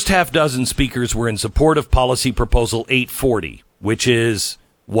 The first half dozen speakers were in support of policy proposal 840, which is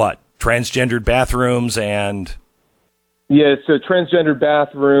what? Transgendered bathrooms and... Yeah, so transgendered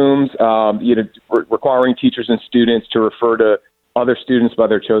bathrooms, requiring teachers and students to refer to other students by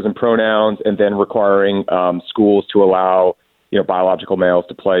their chosen pronouns, and then requiring schools to allow, biological males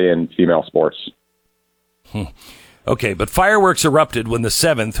to play in female sports. Okay, but fireworks erupted when the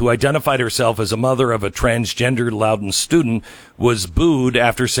 7th, who identified herself as a mother of a transgender Loudoun student, was booed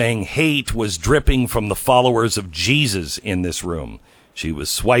after saying hate was dripping from the followers of Jesus in this room. She was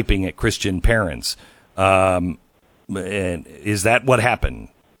swiping at Christian parents. And is that what happened?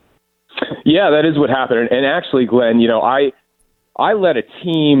 Yeah, that is what happened. And actually, Glenn, I led a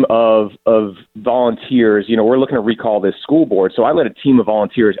team of volunteers. We're looking to recall this school board. So I led a team of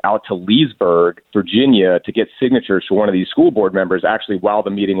volunteers out to Leesburg, Virginia, to get signatures for one of these school board members, actually, while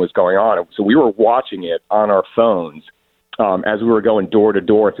the meeting was going on. So we were watching it on our phones as we were going door to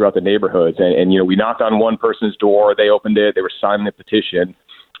door throughout the neighborhoods. And we knocked on one person's door. They opened it. They were signing the petition.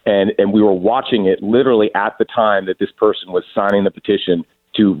 And we were watching it literally at the time that this person was signing the petition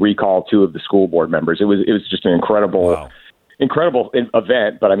to recall two of the school board members. It was just an incredible incredible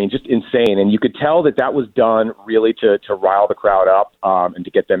event, but I mean, just insane. And you could tell that was done really to rile the crowd up and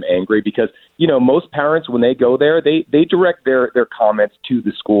to get them angry because, most parents, when they go there, they direct their comments to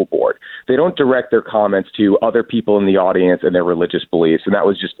the school board. They don't direct their comments to other people in the audience and their religious beliefs. And that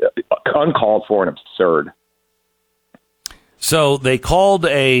was just uncalled for and absurd. So they called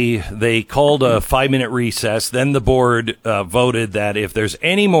a 5-minute recess. Then the board voted that if there's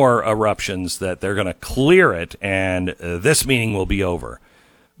any more eruptions, that they're going to clear it, and this meeting will be over.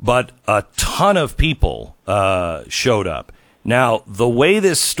 But a ton of people showed up. Now, the way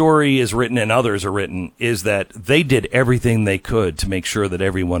this story is written and others are written is that they did everything they could to make sure that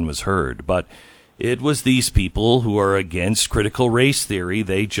everyone was heard. But it was these people who are against critical race theory.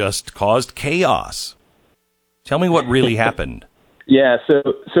 They just caused chaos. Tell me what really happened. Yeah,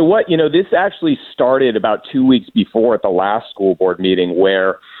 so what, this actually started about 2 weeks before at the last school board meeting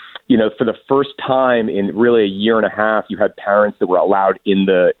where, for the first time in really a year and a half, you had parents that were allowed in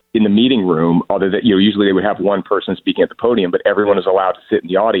the meeting room, other than, usually they would have one person speaking at the podium, but everyone was allowed to sit in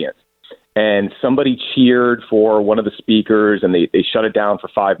the audience. And somebody cheered for one of the speakers and they shut it down for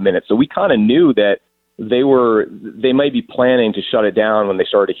 5 minutes. So we kind of knew that they might be planning to shut it down when they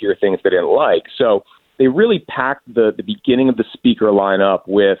started to hear things they didn't like. So they really packed the beginning of the speaker lineup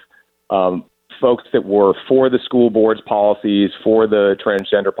with folks that were for the school board's policies, for the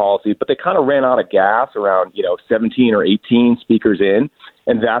transgender policy, but they kind of ran out of gas around, 17 or 18 speakers in.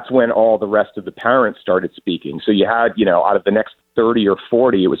 And that's when all the rest of the parents started speaking. So you had, out of the next 30 or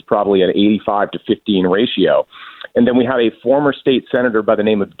 40, it was probably an 85 to 15 ratio. And then we had a former state senator by the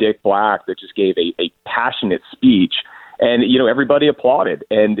name of Dick Black that just gave a passionate speech. And, everybody applauded.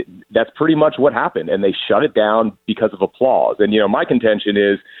 And that's pretty much what happened. And they shut it down because of applause. And, my contention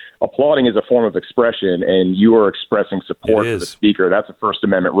is applauding is a form of expression, and you are expressing support for the speaker. That's a First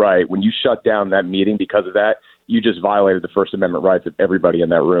Amendment right. When you shut down that meeting because of that, you just violated the First Amendment rights of everybody in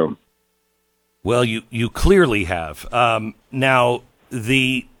that room. Well, you clearly have. Now,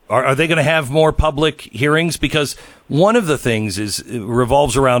 are they going to have more public hearings? Because one of the things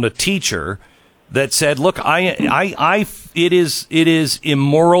revolves around a teacher that said, "Look, it is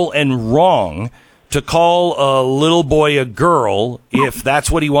immoral and wrong to call a little boy a girl if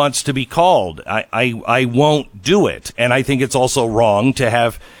that's what he wants to be called. I won't do it, and I think it's also wrong to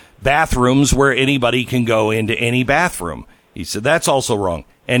have bathrooms where anybody can go into any bathroom." He said that's also wrong,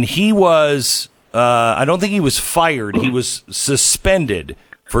 and he was. I don't think he was fired. He was suspended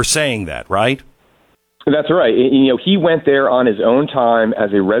for saying that. Right? That's right. He went there on his own time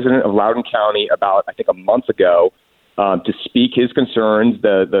as a resident of Loudoun County about, I think, a month ago to speak his concerns.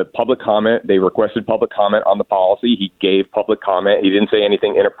 The public comment, they requested public comment on the policy. He gave public comment. He didn't say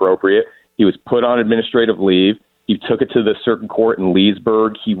anything inappropriate. He was put on administrative leave. He took it to the circuit court in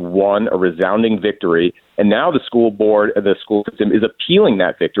Leesburg. He won a resounding victory. And now the school board, the school system is appealing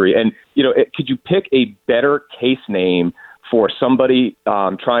that victory. And, could you pick a better case name for somebody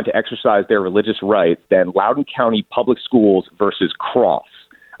trying to exercise their religious rights than Loudoun County Public Schools versus Cross?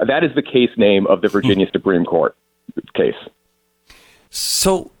 That is the case name of the Virginia Supreme Court case.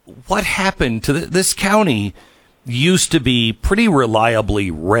 So what happened to this county? Used to be pretty reliably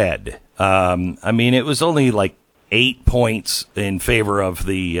red. It was only like 8 points in favor of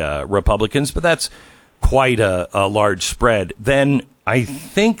the Republicans, but that's quite a large spread. Then I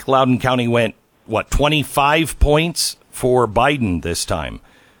think Loudoun County went, 25 points for Biden this time.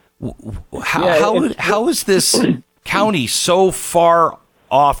 How is this county so far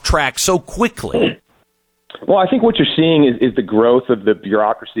off track so quickly? Well, I think what you're seeing is the growth of the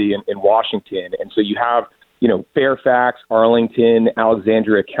bureaucracy in Washington. And so you have, Fairfax, Arlington,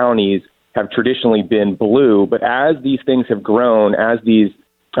 Alexandria counties have traditionally been blue. But as these things have grown, as these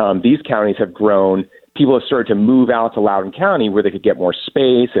counties have grown, people have started to move out to Loudoun County where they could get more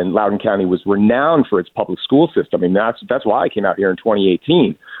space. And Loudoun County was renowned for its public school system. That's why I came out here in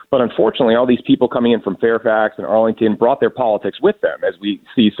 2018. But unfortunately, all these people coming in from Fairfax and Arlington brought their politics with them, as we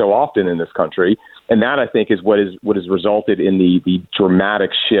see so often in this country. And that, I think, is what has resulted in the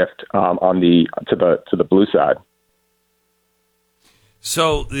dramatic shift to the blue side.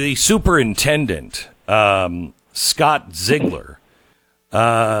 So the superintendent, Scott Ziegler,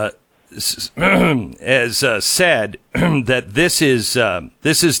 has said that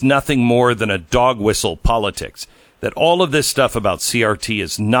this is nothing more than a dog whistle politics. That all of this stuff about CRT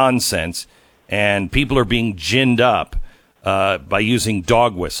is nonsense, and people are being ginned up by using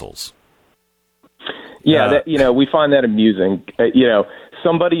dog whistles. Yeah, we find that amusing.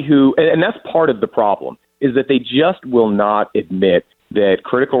 Somebody who, and that's part of the problem, is that they just will not admit that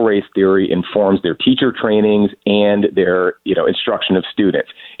critical race theory informs their teacher trainings and their, instruction of students.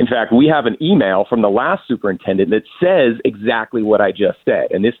 In fact, we have an email from the last superintendent that says exactly what I just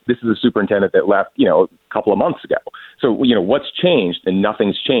said. And this is a superintendent that left, a couple of months ago. So, what's changed? And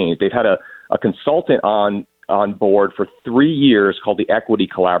nothing's changed. They've had a consultant on board for 3 years called the Equity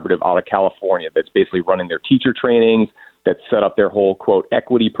Collaborative out of California that's basically running their teacher trainings, that set up their whole, quote,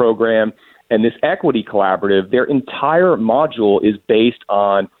 equity program. And this Equity Collaborative, their entire module is based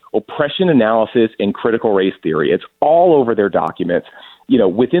on oppression analysis and critical race theory. It's all over their documents.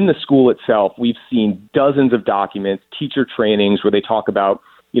 Within the school itself, we've seen dozens of documents, teacher trainings where they talk about,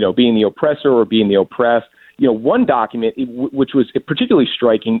 being the oppressor or being the oppressed. One document, which was particularly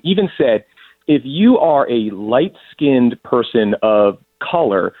striking, even said, if you are a light-skinned person of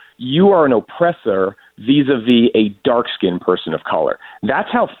color, you are an oppressor vis-a-vis a dark-skinned person of color. That's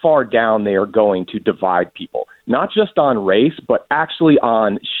how far down they are going to divide people, not just on race, but actually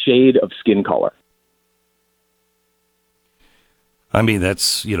on shade of skin color. I mean,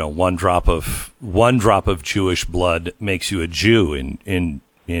 that's, one drop of Jewish blood makes you a Jew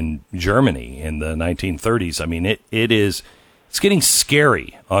in Germany in the 1930s. I mean, it's getting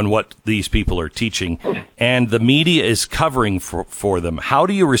scary on what these people are teaching, and the media is covering for them. How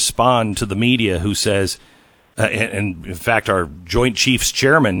do you respond to the media who says, and in fact, our Joint Chiefs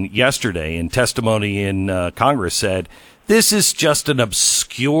chairman yesterday in testimony in Congress said, this is just an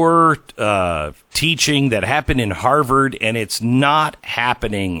obscure teaching that happened in Harvard, and it's not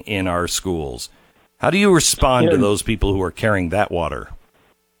happening in our schools. How do you respond to those people who are carrying that water?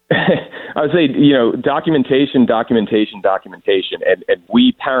 I would say, documentation, and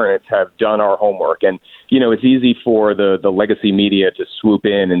we parents have done our homework. And, it's easy for the legacy media to swoop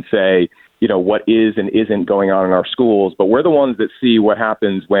in and say, what is and isn't going on in our schools. But we're the ones that see what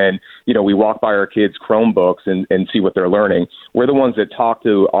happens when, we walk by our kids' Chromebooks and see what they're learning. We're the ones that talk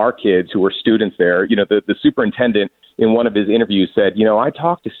to our kids who are students there. The superintendent in one of his interviews said, I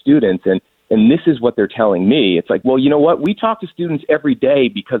talk to students and this is what they're telling me. It's like, well, you know what? We talk to students every day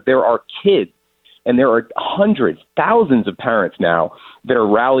because there are kids and there are hundreds, thousands of parents now that are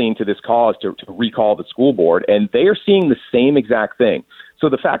rallying to this cause to recall the school board, and they are seeing the same exact thing. So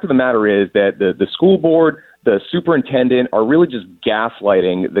the fact of the matter is that the school board, the superintendent are really just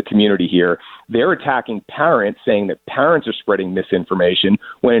gaslighting the community here. They're attacking parents, saying that parents are spreading misinformation,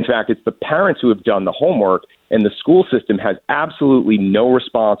 when in fact it's the parents who have done the homework, and the school system has absolutely no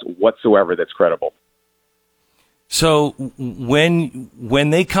response whatsoever that's credible. So when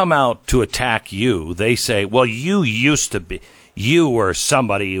they come out to attack you, they say, well, you were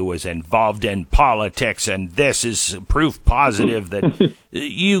somebody who was involved in politics, and this is proof positive that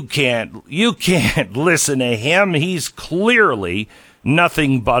you can't listen to him. He's clearly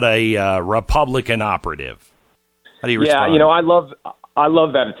nothing but a Republican operative. How do you respond? Yeah, I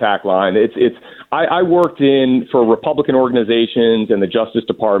love that attack line. I worked for Republican organizations and the Justice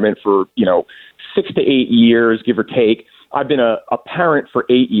Department for 6 to 8 years, give or take. I've been a parent for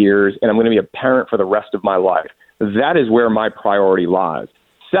 8 years, and I'm going to be a parent for the rest of my life. That is where my priority lies.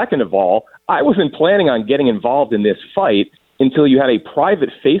 Second of all, I wasn't planning on getting involved in this fight until you had a private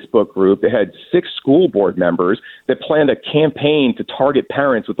Facebook group that had 6 school board members that planned a campaign to target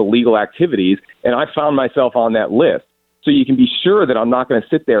parents with illegal activities, and I found myself on that list. So you can be sure that I'm not going to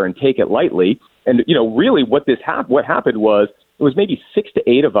sit there and take it lightly. And, really what happened was it was maybe 6 to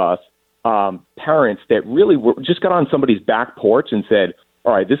 8 of us parents that really just got on somebody's back porch and said,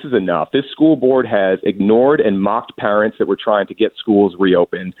 all right, this is enough. This school board has ignored and mocked parents that were trying to get schools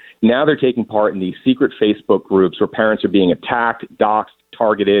reopened. Now they're taking part in these secret Facebook groups where parents are being attacked, doxxed,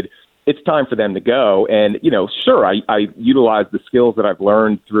 targeted. It's time for them to go. And, sure, I utilize the skills that I've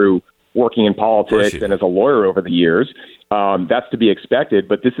learned through working in politics and as a lawyer over the years. That's to be expected.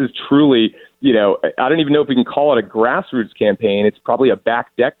 But this is truly, I don't even know if we can call it a grassroots campaign. It's probably a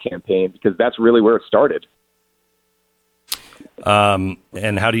back deck campaign because that's really where it started. And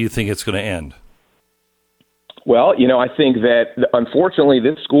how do you think it's going to end? Well, I think that unfortunately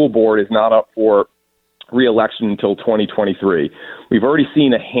this school board is not up for re-election until 2023. We've already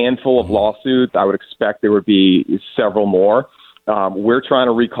seen a handful of lawsuits. I would expect there would be several more. We're trying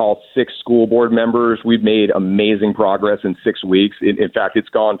to recall 6 school board members. We've made amazing progress in 6 weeks. In fact, it's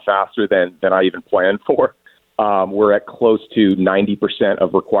gone faster than I even planned for. We're at close to 90%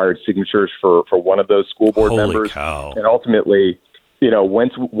 of required signatures for one of those school board members. Cow. And ultimately,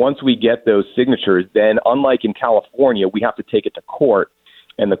 once we get those signatures, then unlike in California, we have to take it to court,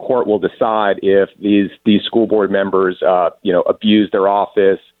 and the court will decide if these school board members, abused their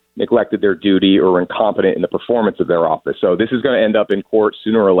office, neglected their duty, or were incompetent in the performance of their office. So this is going to end up in court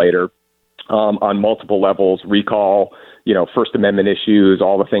sooner or later on multiple levels: recall, First Amendment issues,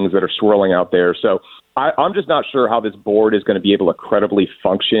 all the things that are swirling out there. So I'm just not sure how this board is going to be able to credibly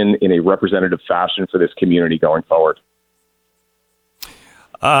function in a representative fashion for this community going forward.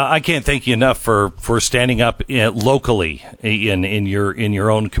 I can't thank you enough for standing up locally in your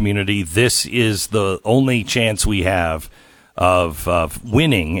own community. This is the only chance we have of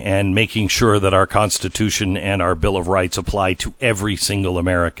winning and making sure that our Constitution and our Bill of Rights apply to every single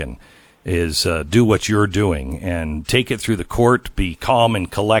American. Is do what you're doing and take it through the court. Be calm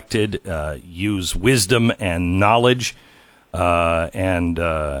and collected. Use wisdom and knowledge, and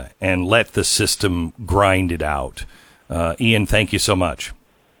let the system grind it out. Ian, thank you so much.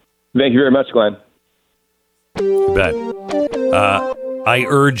 Thank you very much, Glenn. You bet. I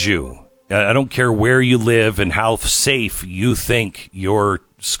urge you, I don't care where you live and how safe you think your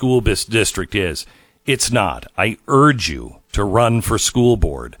school district is. It's not. I urge you to run for school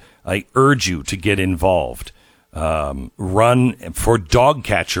board. I urge you to get involved. Run for dog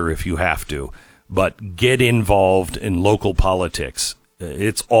catcher if you have to, but get involved in local politics.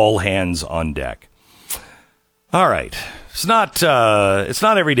 It's all hands on deck. All right. It's not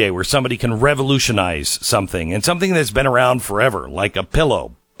every day where somebody can revolutionize something, and something that's been around forever, like a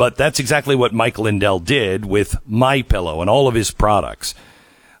pillow. But that's exactly what Mike Lindell did with MyPillow and all of his products.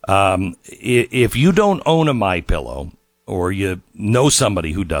 If you don't own a MyPillow, or you know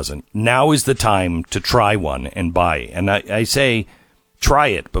somebody who doesn't, now is the time to try one and buy. And I say try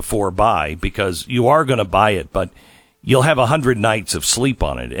it before buy, because you are going to buy it, but you'll have 100 nights of sleep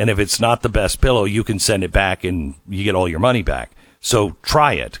on it. And if it's not the best pillow, you can send it back and you get all your money back. So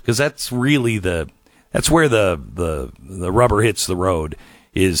try it, because that's really that's where the rubber hits the road.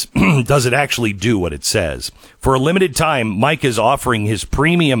 Is does it actually do what it says? For a limited time, Mike is offering his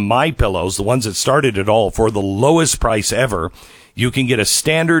premium MyPillows, the ones that started it all, for the lowest price ever. You can get a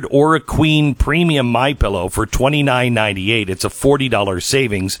standard or a queen premium MyPillow for $29.98. It's a $40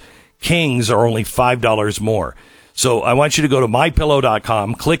 savings. Kings are only $5 more. So I want you to go to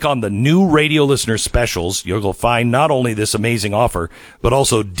MyPillow.com, click on the new radio listener specials. You'll find not only this amazing offer, but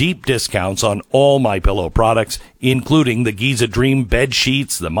also deep discounts on all MyPillow products, including the Giza Dream bed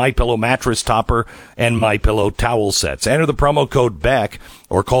sheets, the MyPillow mattress topper, and MyPillow towel sets. Enter the promo code BECK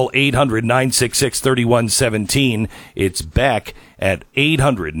or call 800-966-3117. It's BECK at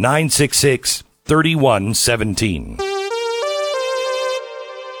 800-966-3117.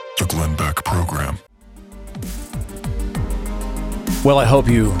 The Glenn Beck Program. Well, I hope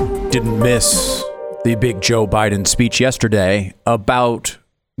you didn't miss the big Joe Biden speech yesterday about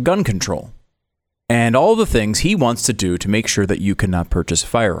gun control and all the things he wants to do to make sure that you cannot purchase a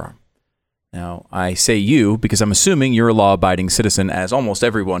firearm. Now, I say you because I'm assuming you're a law-abiding citizen, as almost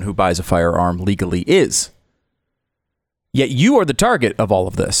everyone who buys a firearm legally is. Yet you are the target of all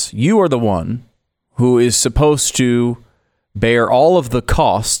of this. You are the one who is supposed to bear all of the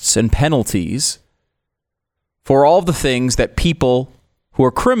costs and penalties for all the things that people who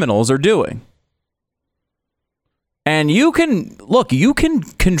are criminals are doing. And you can,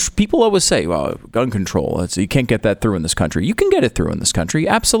 people always say, well, gun control, you can't get that through in this country. You can get it through in this country,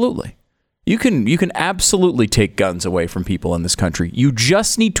 absolutely. You can absolutely take guns away from people in this country. You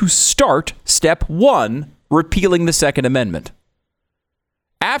just need to start step one, repealing the Second Amendment.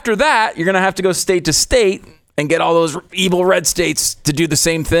 After that, you're going to have to go state to state and get all those evil red states to do the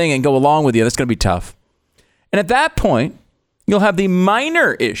same thing and go along with you. That's going to be tough. And at that point, you'll have the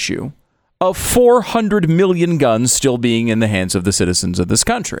minor issue of 400 million guns still being in the hands of the citizens of this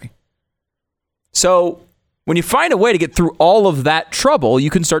country. So when you find a way to get through all of that trouble, you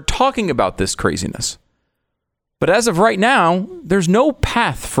can start talking about this craziness. But as of right now, there's no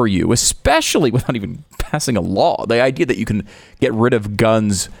path for you, especially without even passing a law. The idea that you can get rid of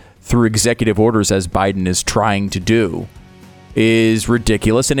guns through executive orders, as Biden is trying to do, is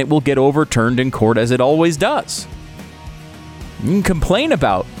ridiculous, and it will get overturned in court as it always does. You can complain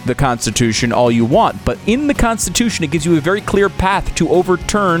about the Constitution all you want, but in the Constitution, it gives you a very clear path to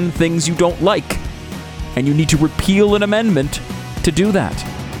overturn things you don't like. And you need to repeal an amendment to do that.